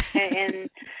 nope. and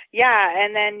yeah,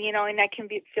 and then and I can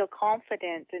feel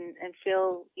confident and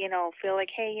feel like,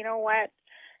 hey, you know what?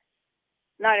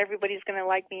 Not everybody's going to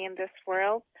like me in this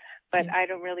world, but I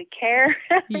don't really care.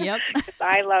 Yep. Because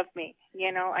I love me,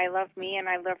 I love me, and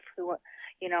I love who,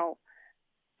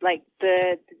 like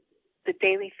the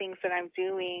daily things that I'm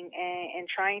doing and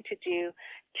trying to do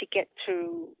to get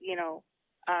to,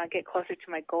 get closer to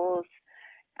my goals.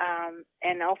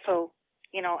 And also,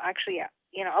 actually,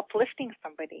 uplifting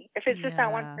somebody, if it's just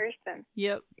that one person.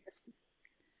 Yep.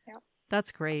 Yep.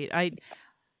 That's great.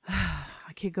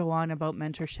 I could go on about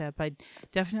mentorship. I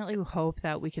definitely hope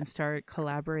that we can start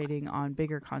collaborating on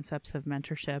bigger concepts of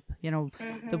mentorship.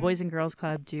 The Boys and Girls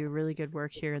Club do really good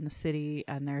work here in the city,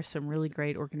 and there's some really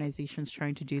great organizations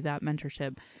trying to do that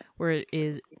mentorship, where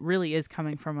it really is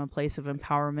coming from a place of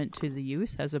empowerment to the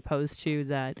youth, as opposed to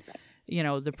that,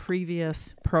 the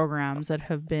previous programs that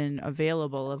have been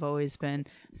available have always been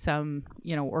some,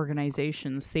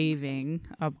 organizations saving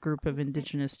a group of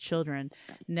Indigenous children,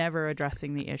 never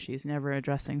addressing the issues, never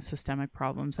addressing systemic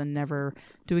problems, and never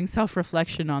doing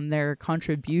self-reflection on their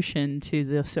contribution to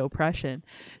this oppression.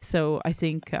 So I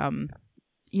think,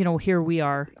 here we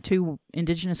are, two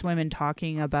Indigenous women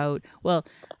talking about, well,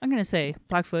 I'm going to say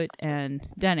Blackfoot and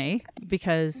Dene,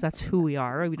 because that's who we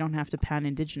are. We don't have to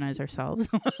pan-Indigenize ourselves.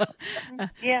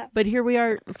 Yeah. But here we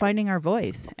are finding our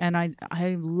voice. And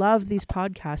I love these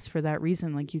podcasts for that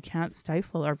reason. Like, you can't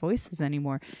stifle our voices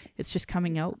anymore. It's just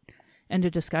coming out and a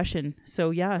discussion. So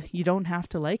yeah, you don't have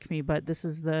to like me, but this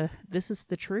is the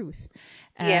truth.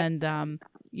 And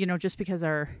just because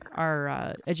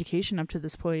our education up to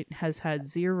this point has had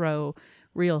zero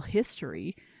real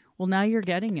history, well, now you're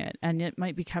getting it, and it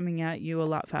might be coming at you a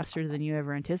lot faster than you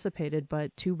ever anticipated,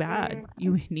 but too bad.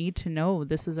 You need to know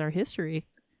this is our history.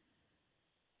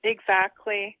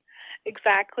 Exactly.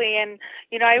 And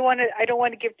I don't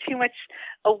want to give too much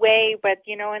away, but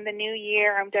in the new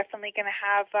year I'm definitely going to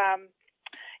have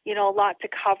a lot to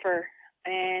cover,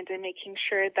 and making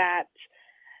sure that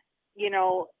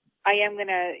I am going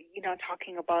to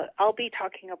I'll be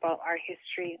talking about our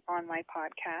history on my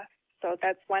podcast. So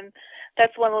that's one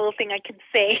little thing I can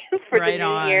say for the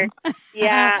new year.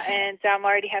 Yeah, and I'm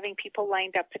already having people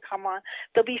lined up to come on.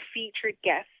 There'll be featured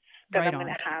guests that I'm going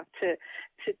to have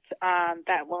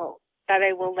that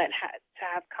I will let to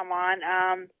have come on,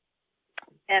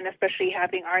 and especially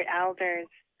having our elders.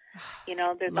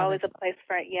 There's always a place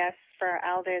for our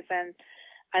elders, and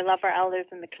I love our elders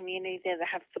in the community that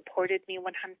have supported me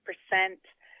 100%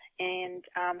 and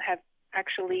have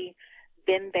actually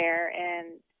been there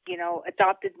and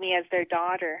adopted me as their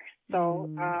daughter. So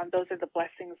those are the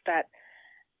blessings that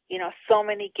so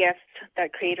many gifts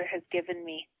that Creator has given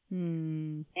me,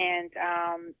 and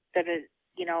that is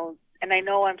and I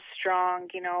know I'm strong.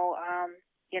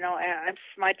 I'm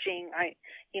smudging. I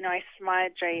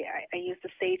smudge. I use the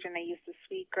sage and I use the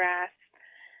sweetgrass.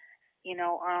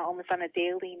 Almost on a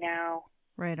daily now.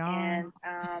 Right on.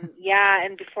 And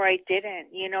and before I didn't.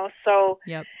 So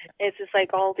it's just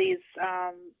like all these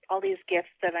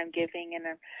gifts that I'm giving,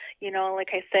 and like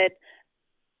I said,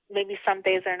 maybe some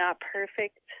days are not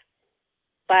perfect,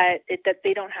 but that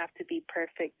they don't have to be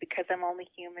perfect, because I'm only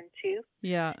human too.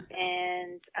 Yeah.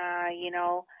 And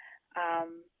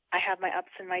I have my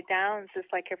ups and my downs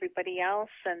just like everybody else,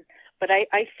 but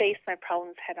I face my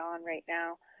problems head on right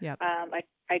now. Yep.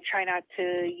 I try not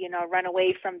to run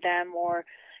away from them or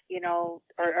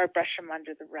or brush them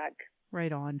under the rug.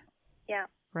 Right on. Yeah.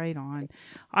 Right on.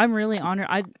 I'm really honored.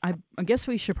 I guess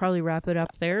we should probably wrap it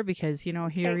up there, because here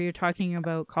you're talking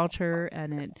about culture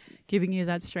and it giving you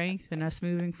that strength and us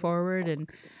moving forward, and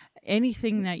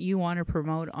anything that you want to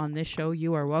promote on this show,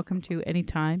 you are welcome to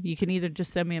anytime. You can either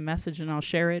just send me a message and I'll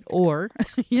share it, or,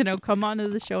 come on to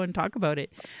the show and talk about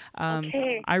it.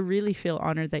 Okay. I really feel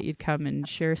honored that you'd come and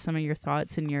share some of your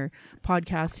thoughts and your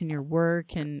podcast and your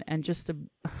work and just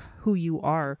who you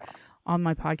are on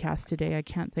my podcast today. I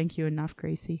can't thank you enough,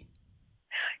 Gracie.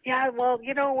 Yeah, well,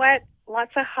 you know what?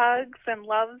 Lots of hugs and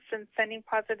loves and sending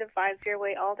positive vibes your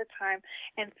way all the time.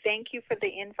 And thank you for the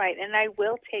invite. And I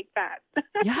will take that.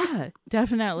 Yeah,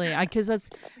 definitely. Because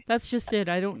that's just it.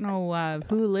 I don't know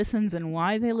who listens and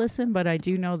why they listen, but I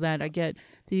do know that I get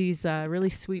these really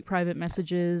sweet private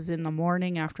messages in the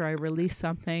morning after I release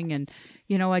something, and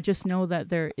I just know that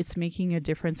it's making a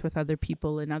difference with other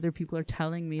people, and other people are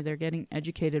telling me they're getting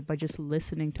educated by just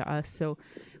listening to us. So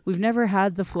we've never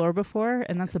had the floor before,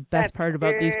 and that's the best part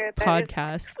about these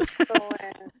podcasts.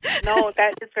 Excellent. No,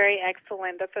 that is very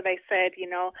excellent. That's what I said.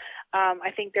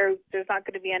 I think there's not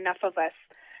going to be enough of us,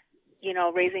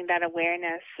 raising that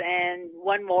awareness, and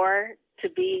one more to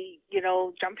be,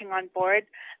 jumping on board.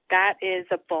 That is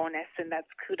a bonus, and that's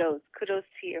kudos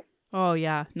to you. Oh,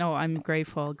 yeah. No, I'm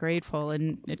grateful.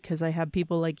 And because I have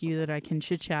people like you that I can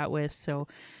chit chat with. So,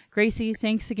 Gracie,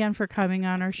 thanks again for coming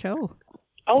on our show.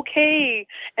 Okay.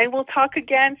 And we'll talk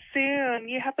again soon.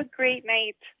 You have a great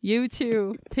night. You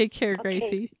too. Take care,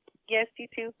 Gracie. Yes, you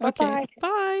too. Bye-bye. Okay.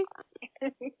 Bye.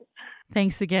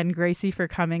 Thanks again, Gracie, for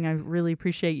coming. I really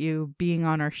appreciate you being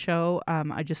on our show.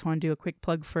 I just want to do a quick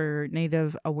plug for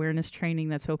Native awareness training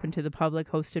that's open to the public,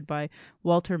 hosted by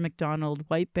Walter McDonald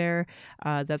White Bear.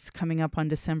 That's coming up on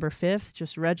December 5th.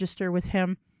 Just register with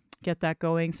him. Get that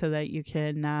going so that you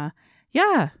can,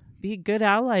 be good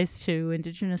allies to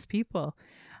Indigenous people.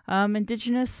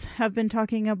 Indigenous have been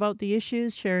talking about the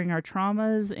issues, sharing our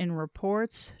traumas in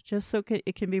reports, just so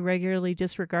it can be regularly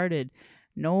disregarded.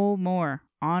 No more.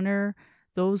 Honor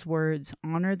those words.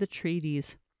 Honor the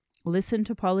treaties. Listen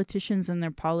to politicians and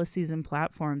their policies and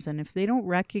platforms. And if they don't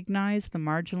recognize the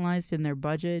marginalized in their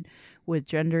budget with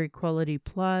Gender Equality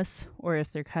Plus, or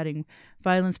if they're cutting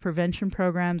violence prevention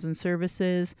programs and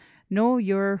services, know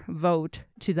your vote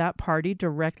to that party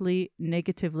directly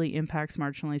negatively impacts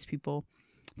marginalized people.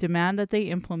 Demand that they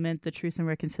implement the Truth and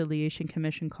Reconciliation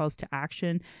Commission calls to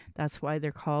action. That's why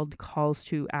they're called calls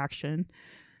to action.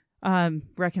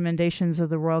 Recommendations of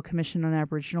the Royal Commission on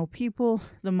Aboriginal People,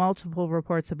 the multiple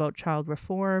reports about child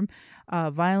reform,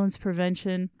 violence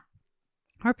prevention.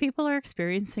 Our people are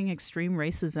experiencing extreme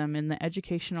racism in the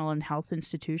educational and health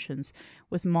institutions,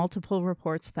 with multiple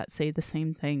reports that say the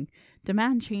same thing.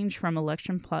 Demand change from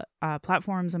election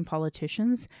platforms and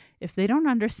politicians. If they don't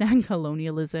understand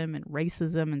colonialism and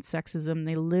racism and sexism,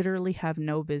 they literally have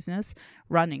no business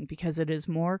running, because it is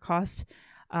more cost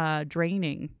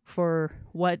draining for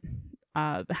what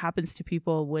happens to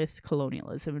people with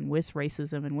colonialism and with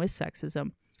racism and with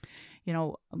sexism.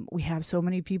 We have so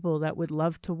many people that would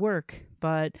love to work,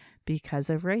 but because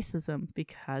of racism,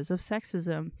 because of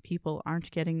sexism, people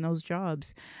aren't getting those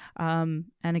jobs. And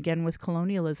again, with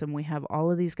colonialism, we have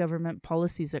all of these government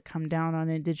policies that come down on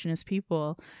Indigenous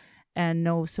people and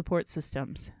no support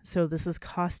systems. So this is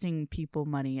costing people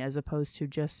money as opposed to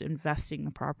just investing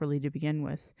properly to begin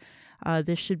with.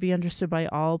 This should be understood by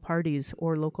all parties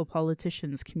or local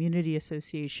politicians, community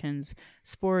associations,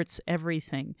 sports,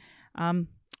 everything.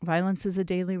 Violence is a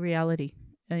daily reality.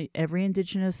 Every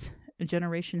Indigenous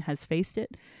generation has faced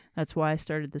it. That's why I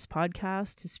started this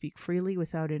podcast, to speak freely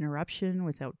without interruption,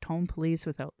 without tone police,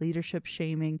 without leadership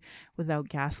shaming, without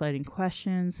gaslighting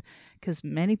questions, because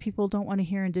many people don't want to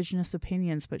hear Indigenous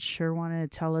opinions, but sure want to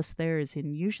tell us theirs.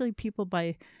 And usually people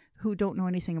who don't know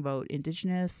anything about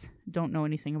Indigenous, don't know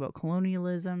anything about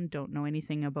colonialism, don't know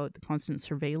anything about the constant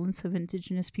surveillance of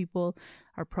Indigenous people,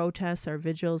 our protests, our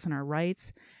vigils, and our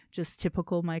rights, just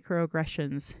typical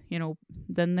microaggressions.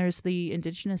 Then there's the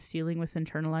Indigenous dealing with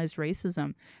internalized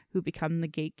racism, who become the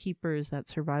gatekeepers that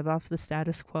survive off the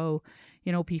status quo.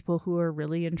 People who are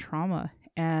really in trauma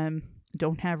and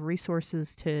don't have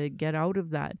resources to get out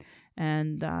of that.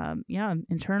 And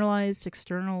internalized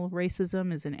external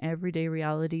racism is an everyday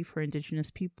reality for Indigenous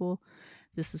people.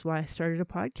 This is why I started a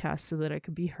podcast, so that I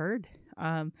could be heard.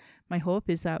 My hope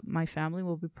is that my family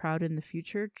will be proud in the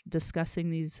future, discussing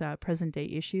these present day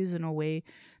issues in a way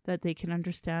that they can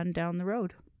understand down the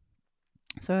road.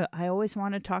 So I always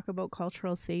want to talk about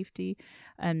cultural safety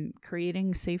and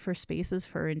creating safer spaces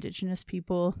for Indigenous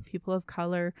people, people of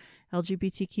color,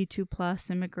 LGBTQ2+,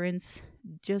 immigrants.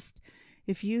 Just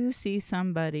if you see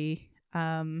somebody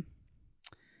saying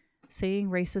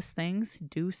racist things,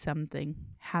 do something.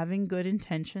 Having good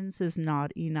intentions is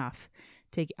not enough.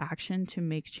 Take action to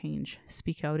make change.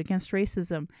 Speak out against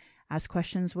racism. Ask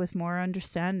questions with more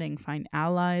understanding. Find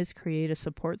allies. Create a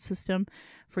support system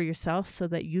for yourself so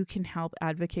that you can help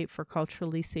advocate for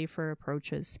culturally safer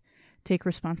approaches. Take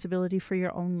responsibility for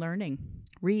your own learning.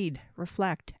 Read,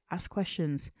 reflect, ask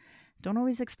questions. Don't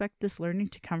always expect this learning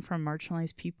to come from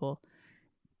marginalized people.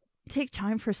 Take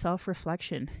time for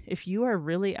self-reflection. If you are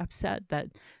really upset that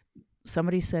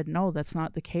somebody said, no, that's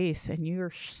not the case, and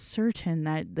you're certain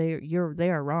that they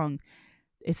are wrong,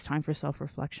 it's time for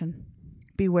self-reflection.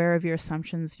 Beware of your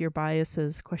assumptions, your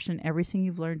biases, question everything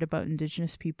you've learned about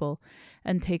Indigenous people,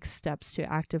 and take steps to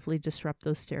actively disrupt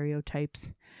those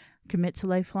stereotypes. Commit to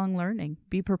lifelong learning.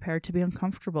 Be prepared to be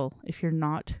uncomfortable. If you're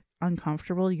not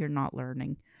uncomfortable, you're not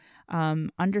learning.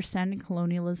 Understanding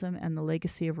colonialism and the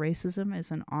legacy of racism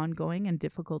is an ongoing and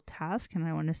difficult task, and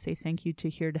I want to say thank you to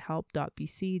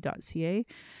heretohelp.bc.ca.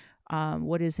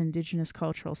 What is Indigenous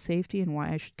cultural safety and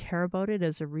why I should care about it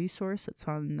as a resource. It's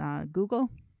on Google.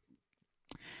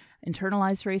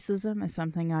 Internalized racism is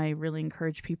something I really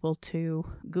encourage people to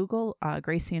Google.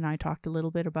 Gracie and I talked a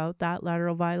little bit about that,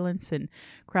 lateral violence and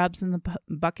crabs in the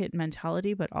bucket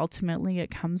mentality, but ultimately it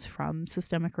comes from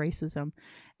systemic racism,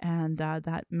 and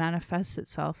that manifests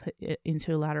itself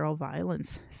into lateral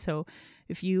violence. So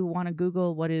if you want to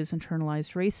Google what is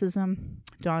internalized racism,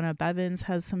 Donna Bevins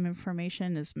has some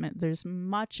information. There's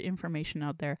much information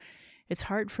out there. It's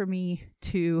hard for me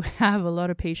to have a lot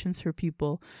of patience for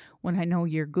people when I know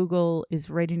your Google is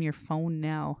right in your phone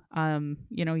now.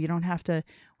 You don't have to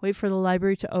wait for the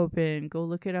library to open, go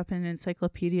look it up in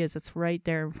encyclopedias. It's right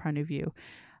there in front of you.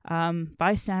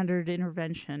 Bystander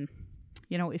intervention.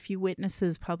 If you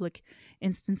witnesses public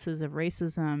instances of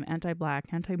racism, anti-Black,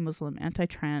 anti-Muslim,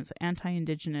 anti-trans,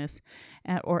 anti-Indigenous,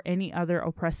 or any other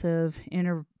oppressive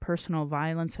interpersonal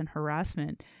violence and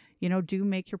harassment, do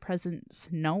make your presence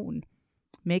known.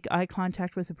 Make eye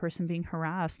contact with the person being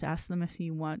harassed. Ask them if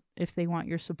they want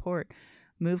your support.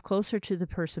 Move closer to the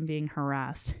person being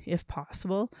harassed. If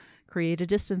possible, create a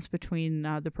distance between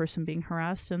the person being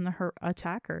harassed and the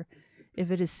attacker. If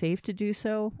it is safe to do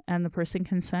so and the person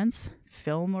consents,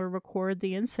 film or record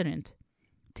the incident.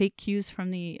 Take cues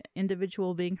from the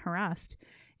individual being harassed.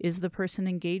 Is the person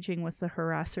engaging with the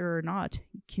harasser or not?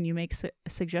 Can you make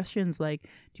suggestions like, do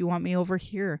you want me over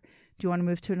here? Do you want to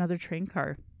move to another train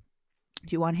car?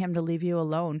 Do you want him to leave you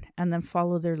alone? And then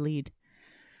follow their lead.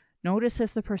 Notice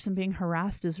if the person being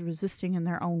harassed is resisting in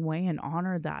their own way and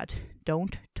honor that.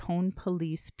 Don't tone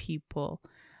police people.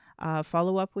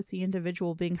 Follow up with the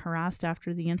individual being harassed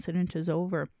after the incident is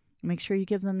over. Make sure you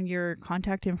give them your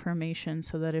contact information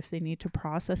so that if they need to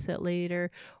process it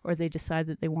later, or they decide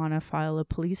that they want to file a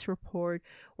police report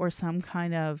or some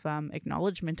kind of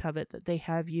acknowledgement of it, that they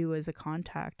have you as a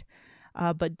contact.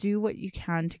 But do what you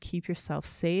can to keep yourself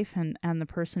safe and the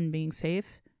person being safe.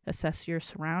 Assess your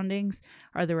surroundings.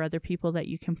 Are there other people that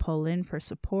you can pull in for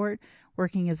support?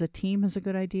 Working as a team is a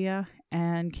good idea.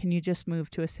 And can you just move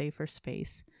to a safer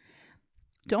space?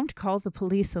 Don't call the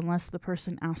police unless the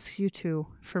person asks you to.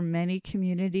 For many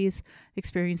communities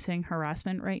experiencing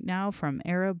harassment right now, from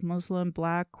Arab, Muslim,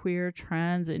 Black, queer,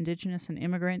 trans, Indigenous, and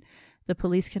immigrant, the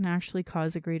police can actually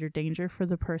cause a greater danger for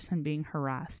the person being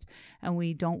harassed. And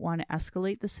we don't want to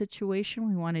escalate the situation.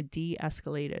 We want to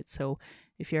de-escalate it. So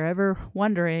if you're ever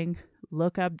wondering,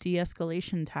 look up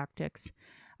de-escalation tactics.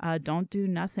 Don't do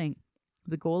nothing.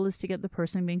 The goal is to get the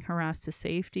person being harassed to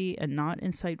safety and not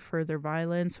incite further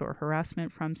violence or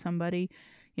harassment from somebody,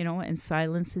 and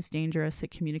silence is dangerous. It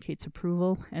communicates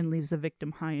approval and leaves the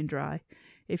victim high and dry.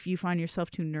 If you find yourself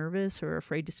too nervous or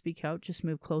afraid to speak out, just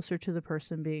move closer to the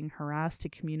person being harassed to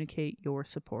communicate your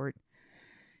support.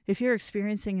 If you're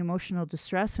experiencing emotional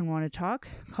distress and want to talk,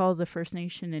 call the First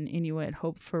Nation and Inuit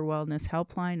Hope for Wellness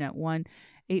helpline at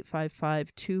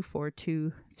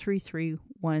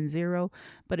 1-855-242-3310.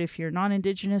 But if you're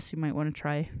non-Indigenous, you might want to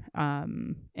try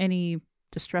any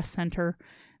distress center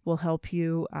will help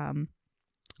you.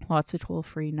 Lots of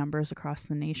toll-free numbers across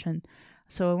the nation.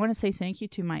 So I want to say thank you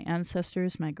to my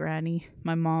ancestors, my granny,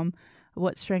 my mom,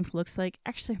 what strength looks like.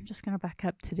 Actually, I'm just going to back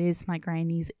up. Today's my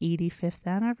granny's 85th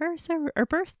anniversary or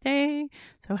birthday.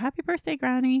 So happy birthday,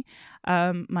 Granny.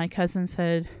 My cousin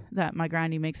said that my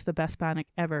granny makes the best bannock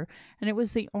ever. And it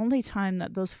was the only time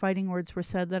that those fighting words were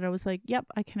said that I was like, yep,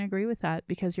 I can agree with that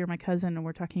because you're my cousin and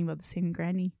we're talking about the same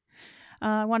granny.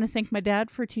 I want to thank my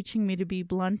dad for teaching me to be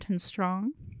blunt and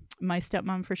strong. My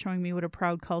stepmom for showing me what a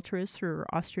proud culture is through her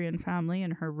Austrian family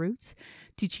and her roots,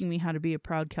 teaching me how to be a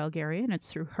proud Calgarian. It's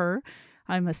through her.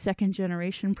 I'm a second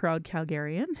generation proud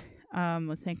Calgarian. I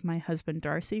thank my husband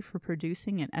Darcy for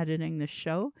producing and editing this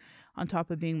show, on top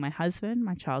of being my husband,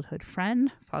 my childhood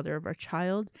friend, father of our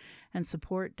child, and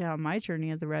support down my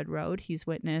journey of the Red Road. He's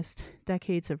witnessed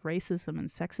decades of racism and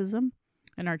sexism,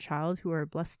 and our child, who are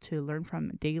blessed to learn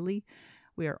from daily.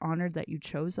 We are honored that you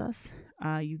chose us.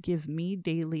 You give me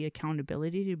daily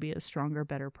accountability to be a stronger,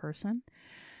 better person.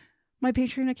 My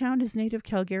Patreon account is Native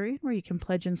Calgarian, where you can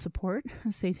pledge and support. I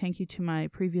say thank you to my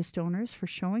previous donors for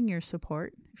showing your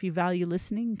support. If you value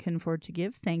listening and can afford to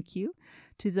give, thank you.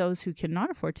 To those who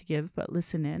cannot afford to give but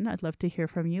listen in, I'd love to hear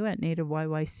from you at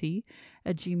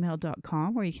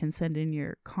nativeyyc@gmail.com, where you can send in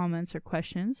your comments or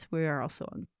questions. We are also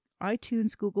on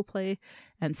iTunes, Google Play,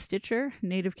 and Stitcher.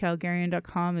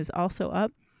 NativeCalgarian.com is also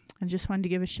up. I just wanted to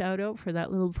give a shout out for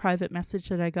that little private message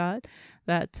that I got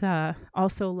that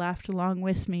also laughed along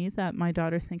with me that my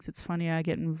daughter thinks it's funny I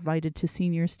get invited to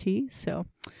seniors tea. So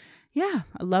yeah,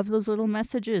 I love those little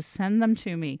messages. Send them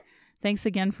to me. Thanks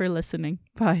again for listening.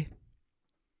 Bye.